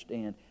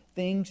understand,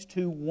 things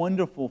too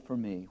wonderful for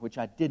me, which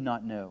I did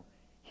not know.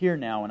 Hear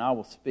now, and I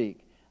will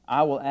speak.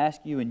 I will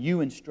ask you, and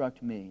you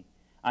instruct me.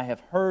 I have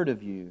heard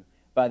of you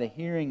by the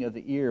hearing of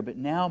the ear, but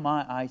now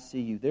my eyes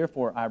see you.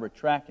 Therefore I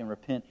retract and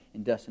repent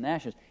in dust and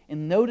ashes.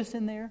 And notice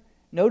in there,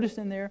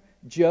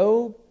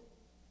 Job,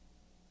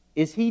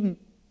 is he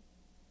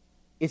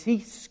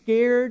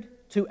scared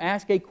to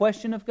ask a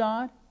question of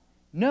God?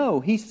 No,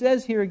 he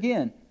says here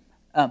again,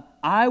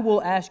 I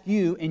will ask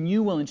you and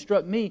you will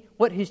instruct me.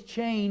 What has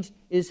changed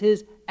is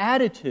his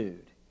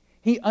attitude.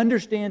 He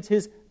understands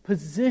his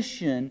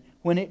position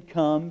when it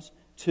comes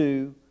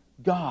to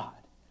God.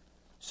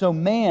 So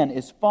man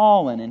is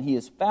fallen and he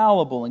is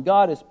fallible and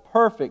God is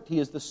perfect. He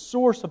is the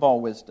source of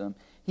all wisdom.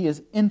 He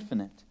is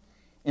infinite.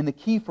 And the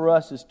key for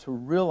us is to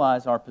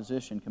realize our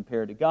position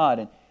compared to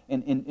God.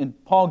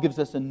 And Paul gives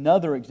us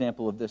another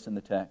example of this in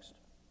the text.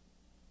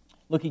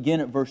 Look again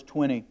at verse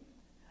 20.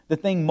 The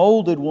thing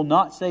molded will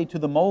not say to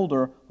the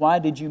molder, why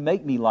did you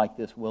make me like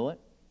this, will it?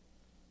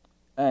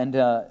 And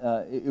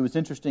it was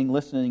interesting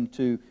listening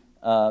to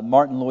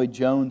Martin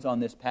Lloyd-Jones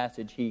on this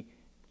passage. He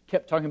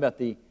kept talking about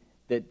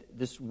that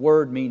this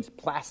word means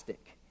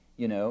plastic,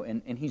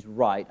 and he's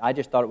right. I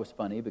just thought it was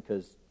funny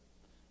because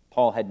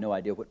Paul had no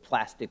idea what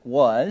plastic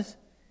was.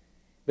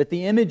 But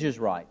the image is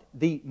right.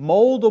 The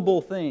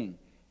moldable thing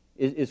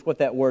is what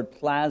that word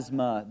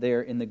plasma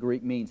there in the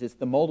Greek means. It's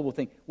the moldable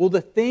thing. Will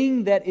the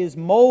thing that is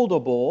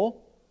moldable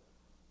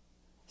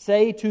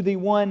say to the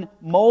one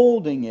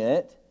molding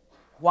it,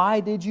 why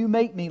did you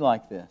make me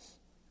like this?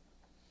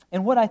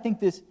 And what I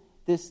think this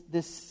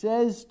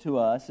says to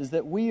us is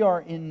that we are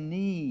in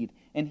need,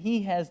 and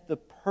He has the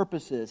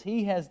purposes,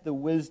 He has the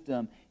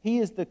wisdom, He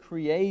is the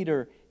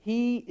creator,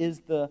 He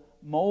is the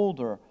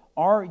molder.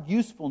 Our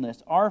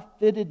usefulness, our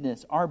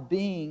fittedness, our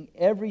being,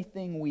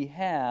 everything we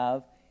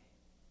have,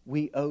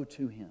 we owe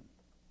to Him.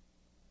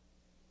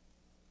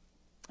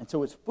 And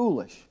so it's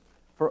foolish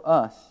for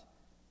us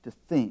to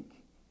think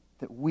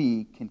that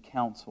we can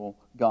counsel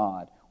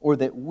God, or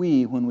that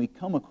we, when we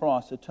come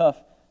across a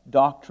tough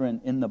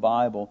doctrine in the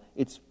Bible,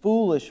 it's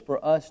foolish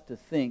for us to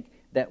think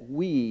that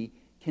we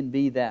can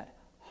be that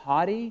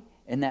haughty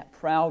and that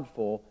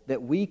proudful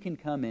that we can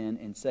come in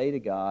and say to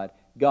God,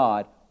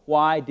 God,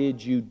 why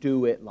did you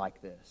do it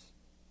like this?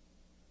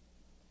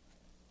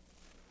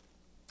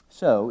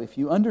 So, if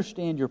you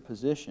understand your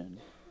position,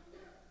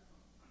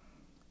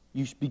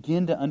 you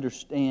begin to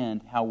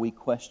understand how we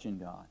question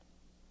God.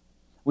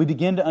 We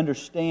begin to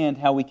understand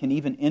how we can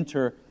even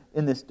enter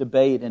in this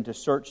debate and to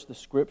search the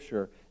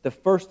Scripture. The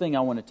first thing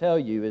I want to tell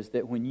you is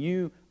that when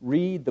you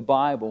read the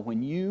Bible,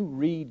 when you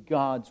read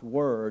God's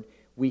Word,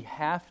 we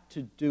have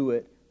to do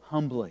it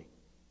humbly.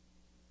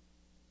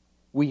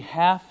 We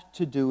have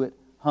to do it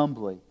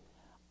humbly.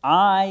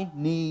 I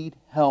need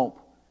help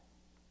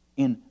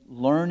in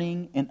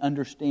learning and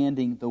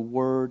understanding the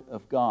Word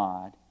of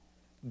God.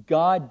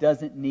 God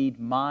doesn't need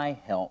my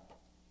help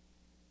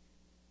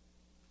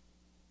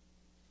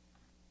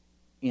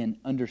in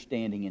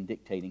understanding and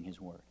dictating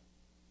His Word.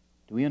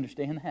 Do we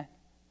understand that?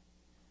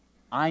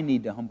 I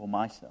need to humble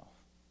myself.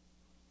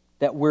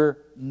 That we're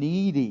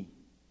needy.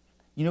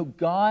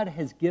 God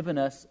has given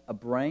us a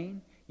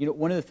brain.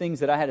 One of the things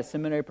that I had a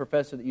seminary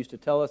professor that used to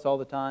tell us all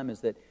the time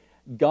is that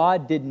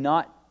God did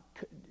not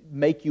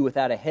make you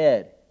without a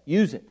head.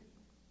 Use it.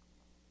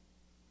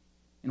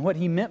 And what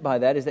he meant by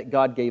that is that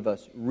God gave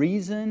us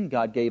reason,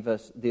 God gave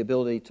us the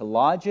ability to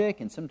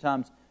logic, and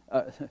sometimes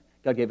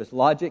God gave us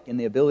logic and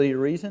the ability to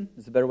reason,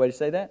 is a better way to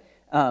say that.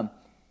 And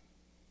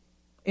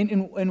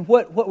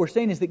what we're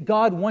saying is that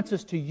God wants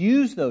us to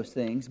use those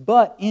things,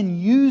 but in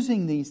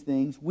using these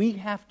things, we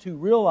have to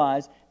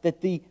realize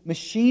that the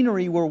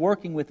machinery we're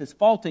working with is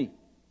faulty.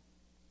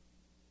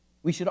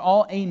 We should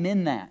all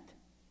amen that.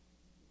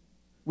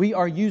 We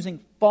are using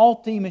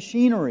faulty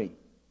machinery.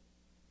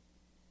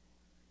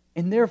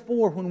 And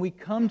therefore, when we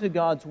come to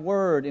God's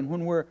Word, and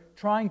when we're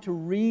trying to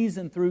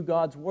reason through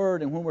God's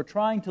Word, and when we're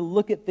trying to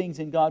look at things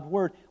in God's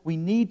Word, we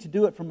need to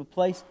do it from a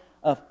place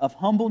of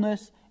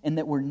humbleness, and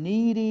that we're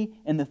needy.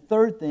 And the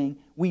third thing,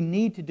 we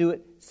need to do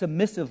it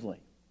submissively.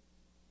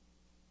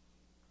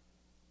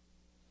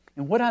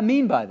 And what I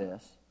mean by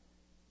this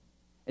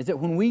is that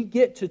when we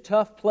get to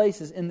tough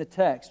places in the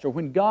text, or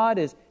when God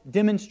is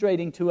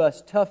demonstrating to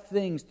us tough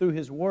things through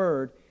His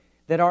Word,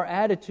 that our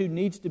attitude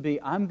needs to be,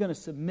 I'm going to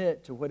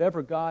submit to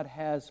whatever God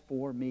has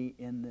for me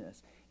in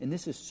this. And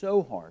this is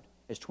so hard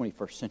as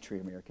 21st century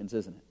Americans,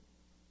 isn't it?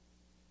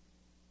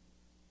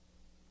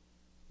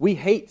 We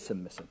hate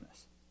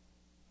submissiveness.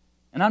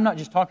 And I'm not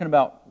just talking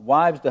about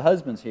wives to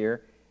husbands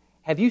here.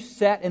 Have you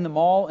sat in the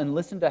mall and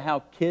listened to how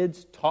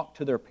kids talk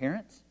to their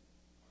parents?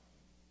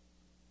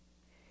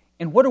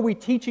 And what are we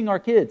teaching our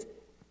kids?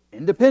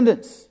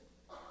 Independence.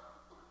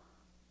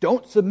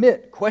 Don't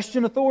submit.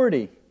 Question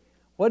authority.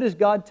 What does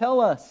God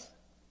tell us?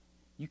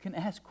 You can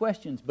ask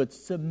questions, but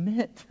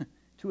submit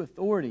to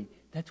authority.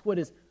 That's what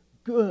is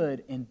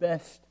good and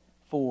best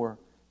for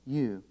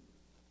you.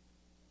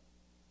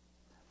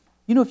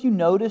 If you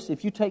notice,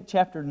 if you take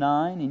chapter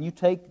 9 and you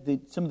take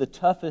some of the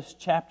toughest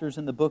chapters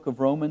in the book of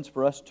Romans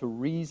for us to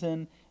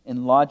reason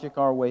and logic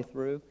our way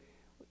through,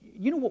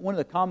 you know what one of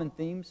the common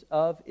themes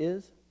of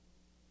is?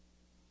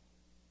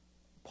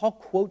 Paul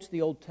quotes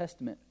the Old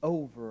Testament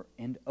over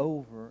and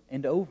over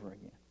and over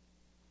again.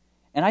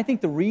 And I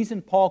think the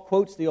reason Paul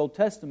quotes the Old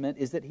Testament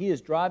is that he is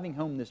driving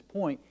home this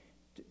point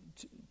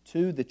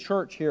to the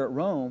church here at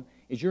Rome,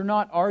 is you're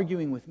not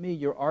arguing with me,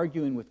 you're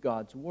arguing with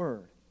God's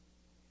Word.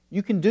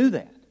 You can do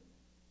that.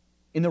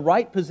 In the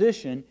right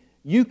position,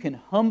 you can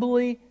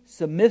humbly,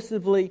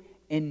 submissively,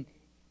 and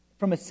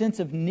from a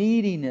sense of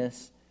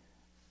neediness,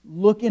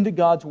 look into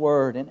God's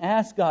Word and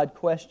ask God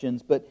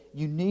questions, but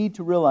you need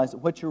to realize that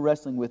what you're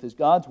wrestling with is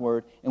God's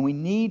Word, and we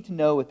need to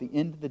know at the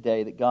end of the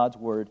day that God's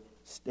Word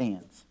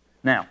stands.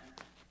 Now,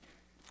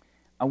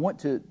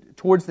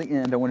 towards the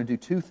end, I want to do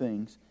two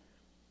things.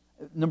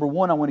 Number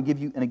one, I want to give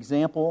you an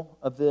example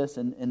of this,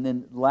 and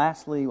then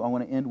lastly, I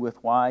want to end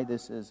with why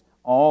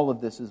all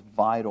of this is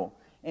vital.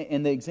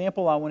 And the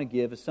example I want to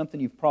give is something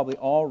you've probably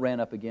all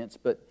ran up against,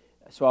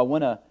 so I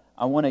want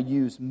to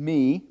use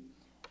me.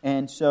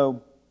 And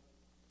so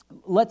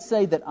let's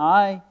say that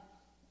I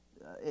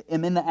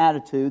am in the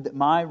attitude that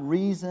my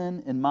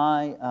reason and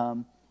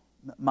my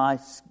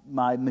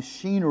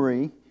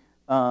machinery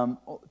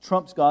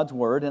trumps God's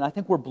Word. And I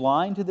think we're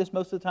blind to this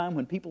most of the time.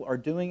 When people are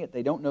doing it,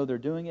 they don't know they're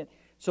doing it.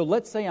 So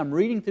let's say I'm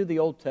reading through the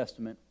Old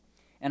Testament,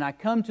 and I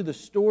come to the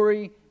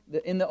story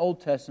in the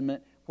Old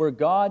Testament where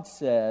God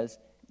says,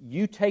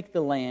 you take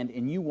the land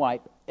and you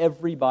wipe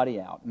everybody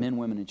out, men,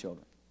 women, and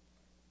children.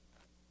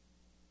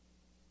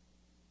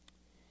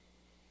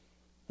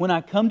 When I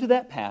come to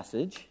that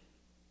passage,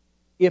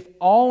 if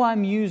all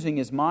I'm using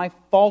is my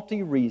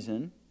faulty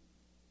reason,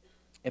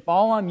 if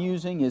all I'm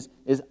using is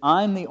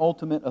I'm the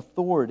ultimate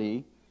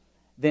authority,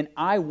 then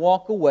I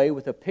walk away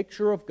with a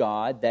picture of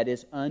God that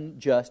is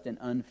unjust and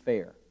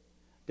unfair.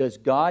 Does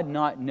God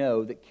not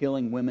know that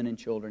killing women and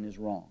children is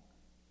wrong?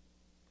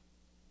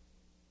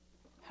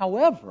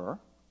 However,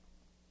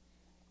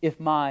 if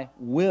my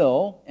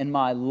will and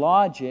my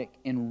logic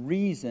and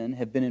reason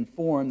have been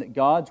informed that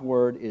God's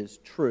Word is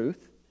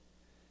truth,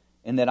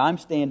 and that I'm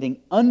standing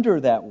under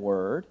that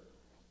Word,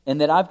 and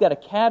that I've got a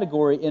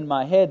category in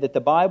my head that the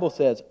Bible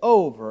says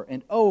over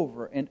and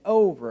over and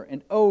over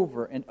and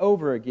over and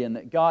over again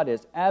that God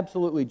is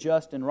absolutely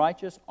just and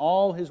righteous,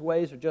 all His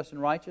ways are just and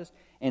righteous,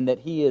 and that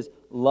He is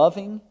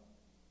loving,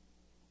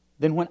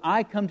 then when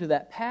I come to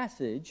that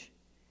passage,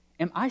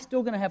 am I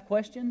still going to have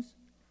questions?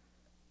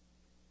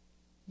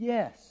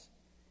 Yes.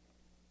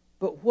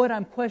 But what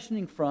I'm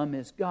questioning from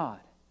is God.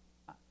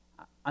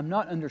 I'm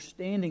not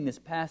understanding this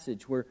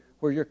passage where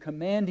you're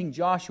commanding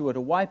Joshua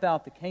to wipe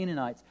out the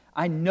Canaanites.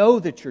 I know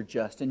that you're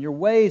just and your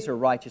ways are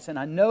righteous, and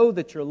I know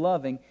that you're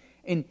loving,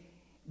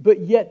 but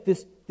yet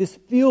this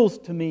feels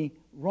to me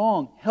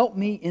wrong. Help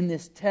me in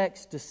this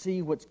text to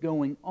see what's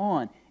going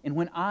on. And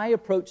when I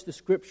approach the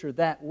Scripture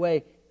that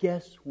way,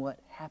 guess what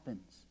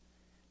happens?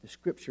 The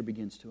Scripture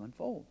begins to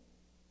unfold.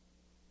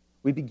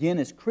 We begin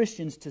as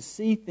Christians to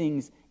see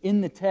things in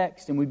the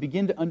text, and we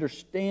begin to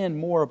understand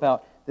more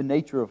about the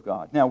nature of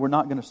God. Now, we're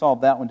not going to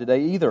solve that one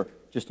today either,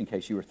 just in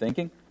case you were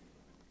thinking.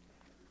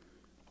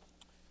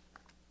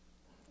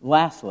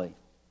 Lastly,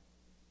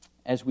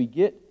 as we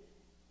get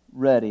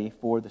ready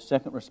for the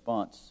second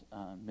response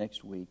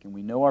next week, and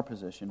we know our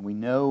position, we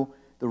know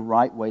the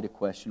right way to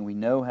question, we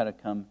know how to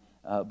come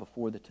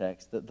before the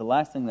text, the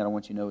last thing that I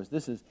want you to know is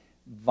this is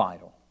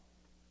vital.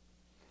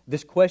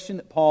 This question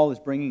that Paul is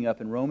bringing up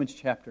in Romans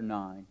chapter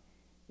 9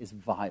 is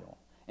vital.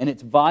 And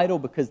it's vital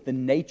because the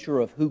nature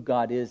of who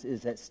God is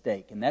at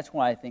stake. And that's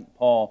why I think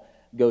Paul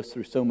goes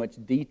through so much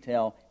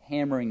detail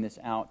hammering this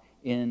out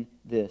in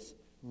this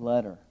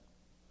letter.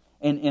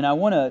 And I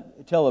want to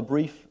tell a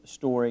brief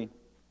story.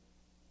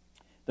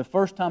 The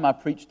first time I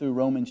preached through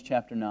Romans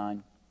chapter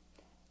 9,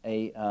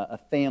 a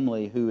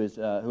family who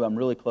I'm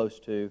really close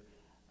to,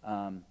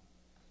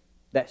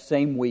 that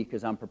same week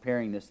as I'm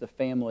preparing this, the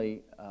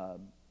family,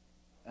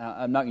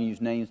 I'm not going to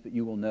use names, but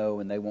you will know,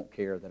 and they won't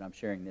care that I'm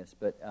sharing this,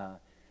 but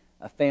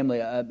a family,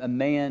 a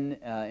man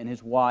and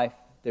his wife,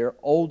 their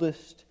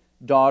oldest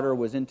daughter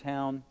was in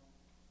town.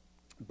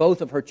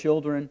 Both of her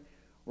children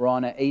were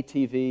on an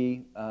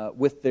ATV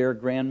with their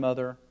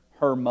grandmother,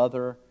 her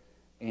mother,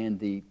 and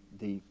the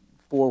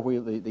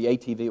four-wheeler, the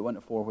ATV, it wasn't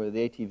a four-wheeler,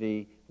 the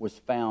ATV was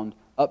found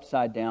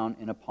upside down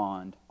in a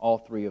pond, all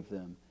three of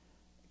them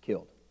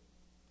killed.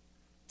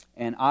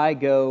 And I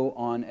go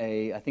on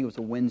I think it was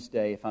a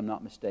Wednesday, if I'm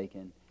not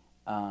mistaken,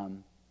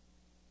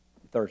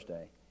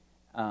 Thursday,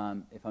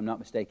 if I'm not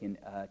mistaken,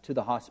 to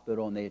the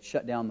hospital, and they had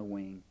shut down the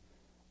wing.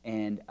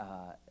 And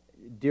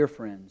dear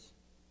friends,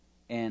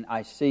 and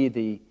I see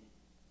the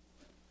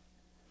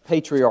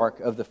patriarch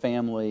of the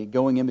family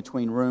going in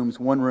between rooms,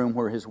 one room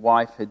where his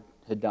wife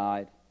had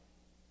died,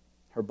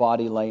 her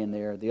body laying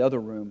there, the other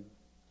room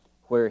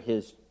where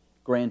his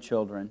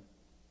grandchildren,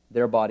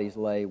 their bodies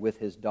lay with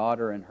his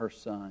daughter and her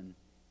son,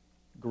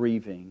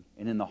 grieving,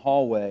 and in the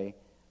hallway,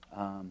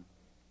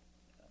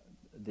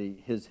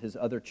 his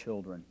other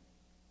children.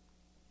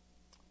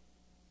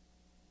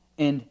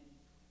 And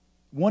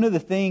one of the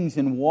things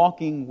in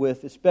walking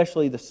with,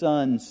 especially the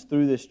sons,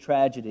 through this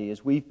tragedy,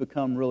 is we've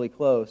become really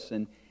close.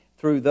 And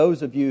through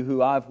those of you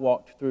who I've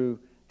walked through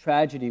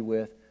tragedy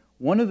with,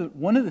 One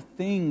of the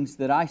things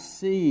that I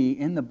see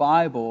in the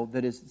Bible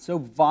that is so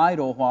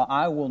vital, while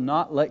I will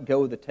not let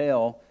go of the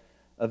tail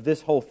of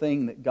this whole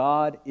thing that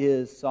God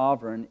is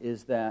sovereign,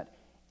 is that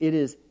it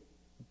is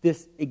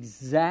this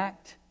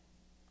exact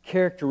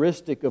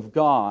characteristic of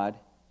God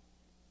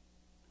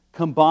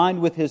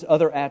combined with His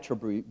other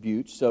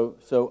attributes.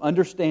 So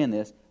understand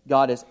this.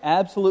 God is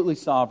absolutely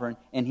sovereign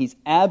and He's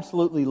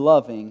absolutely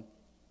loving.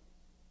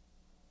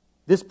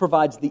 This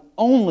provides the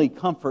only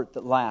comfort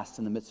that lasts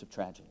in the midst of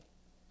tragedy.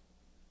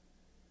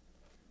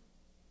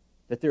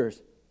 That there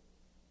is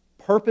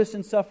purpose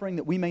in suffering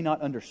that we may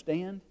not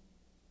understand.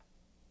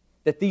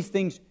 That these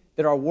things,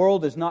 that our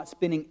world is not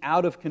spinning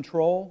out of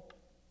control.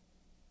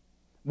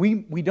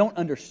 We don't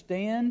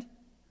understand.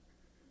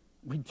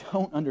 We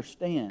don't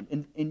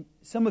understand. And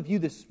some of you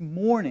this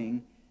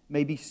morning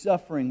may be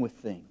suffering with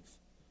things.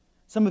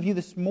 Some of you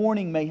this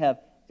morning may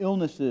have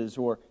illnesses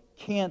or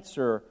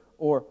cancer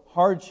or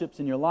hardships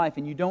in your life,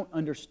 and you don't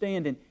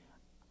understand. And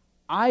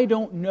I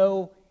don't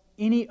know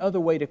any other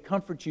way to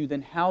comfort you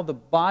than how the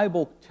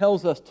Bible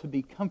tells us to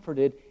be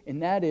comforted,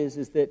 and that is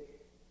that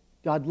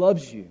God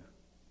loves you.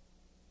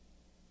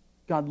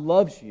 God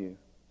loves you,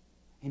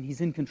 and He's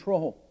in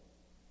control.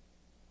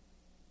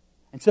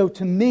 And so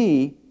to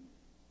me,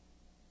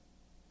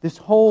 this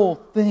whole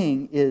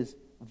thing is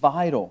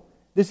vital.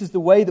 This is the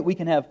way that we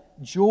can have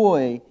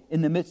joy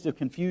in the midst of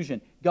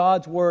confusion.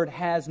 God's Word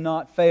has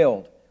not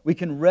failed. We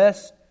can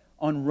rest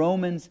on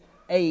Romans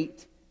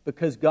 8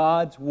 because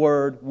God's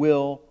Word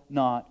will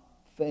not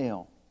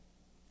fail.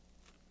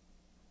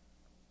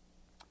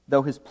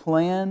 Though His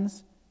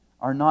plans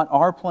are not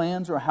our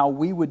plans or how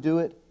we would do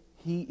it,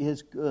 He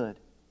is good.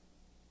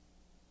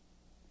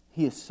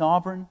 He is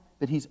sovereign,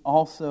 but He's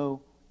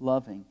also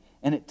loving.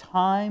 And at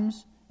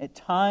times,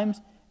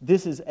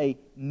 this is a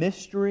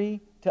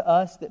mystery to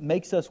us that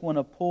makes us want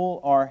to pull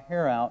our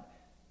hair out.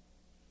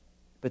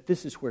 But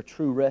this is where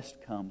true rest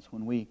comes,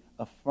 when we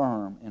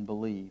affirm and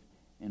believe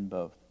in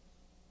both.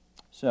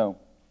 So,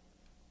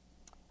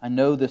 I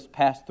know this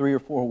past 3 or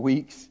 4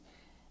 weeks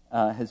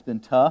has been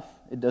tough.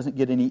 It doesn't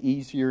get any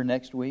easier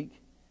next week.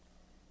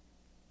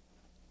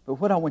 But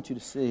what I want you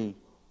to see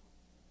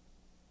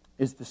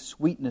is the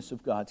sweetness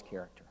of God's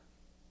character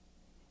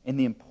and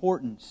the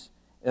importance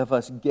of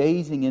us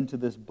gazing into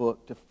this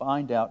book to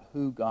find out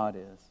who God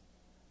is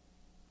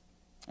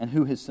and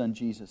who His Son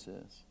Jesus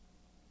is.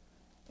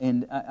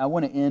 And I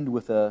want to end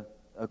with a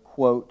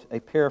quote,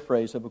 a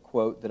paraphrase of a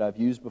quote that I've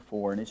used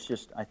before, and it's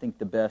just, I think,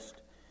 the best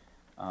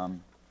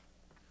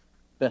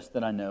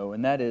that I know,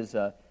 and that is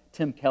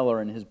Tim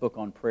Keller in his book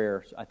on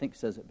prayer, I think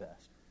says it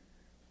best.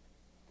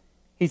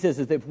 He says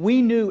that if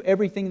we knew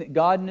everything that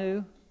God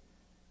knew,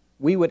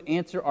 we would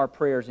answer our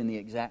prayers in the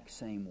exact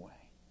same way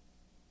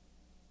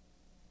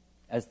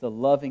as the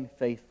loving,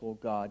 faithful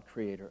God,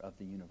 creator of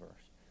the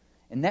universe.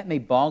 And that may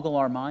boggle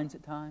our minds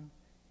at times,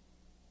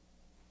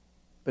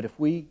 but if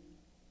we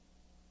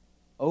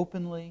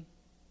openly,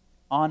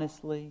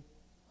 honestly,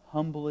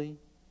 humbly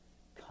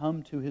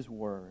come to His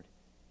Word,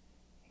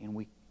 and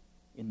we,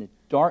 in the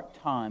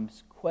dark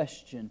times,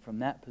 question from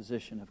that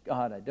position of,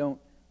 God, I don't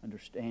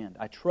understand.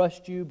 I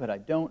trust You, but I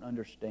don't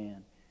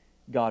understand.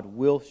 God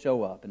will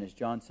show up, and as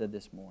John said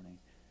this morning,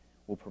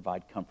 will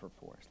provide comfort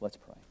for us. Let's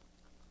pray.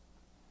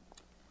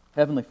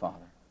 Heavenly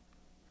Father,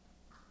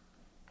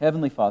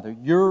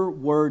 Your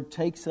Word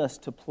takes us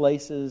to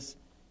places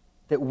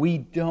that we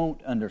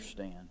don't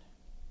understand.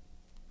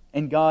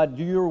 And God,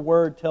 Your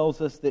Word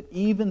tells us that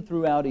even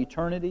throughout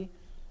eternity,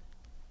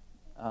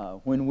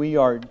 when we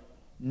are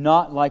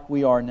not like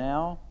we are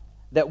now,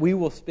 that we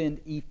will spend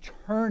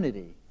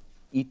eternity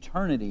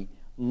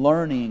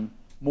learning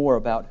more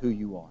about who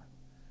You are.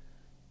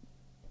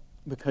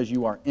 Because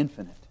You are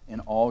infinite in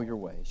all Your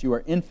ways. You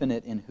are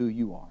infinite in who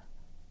You are.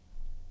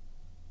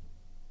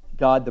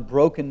 God, the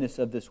brokenness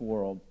of this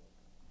world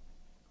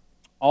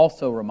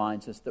also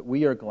reminds us that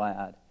we are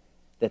glad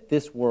that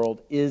this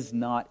world is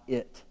not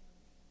it.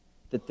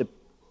 That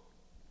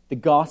the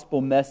gospel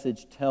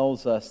message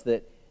tells us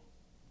that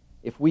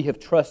if we have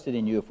trusted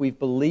in You, if we've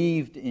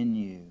believed in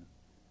You,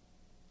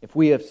 if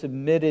we have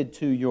submitted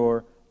to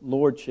Your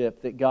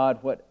lordship, that God,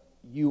 what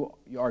You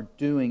are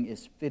doing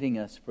is fitting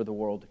us for the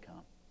world to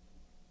come.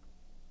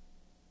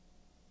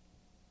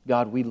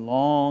 God, we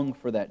long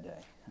for that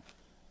day.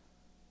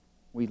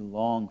 We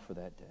long for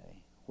that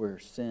day where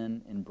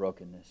sin and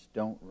brokenness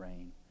don't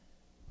reign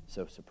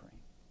so supreme.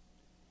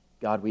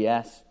 God, we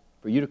ask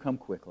for You to come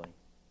quickly,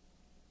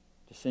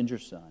 to send Your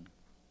Son.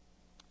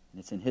 And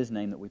it's in His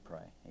name that we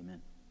pray.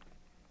 Amen.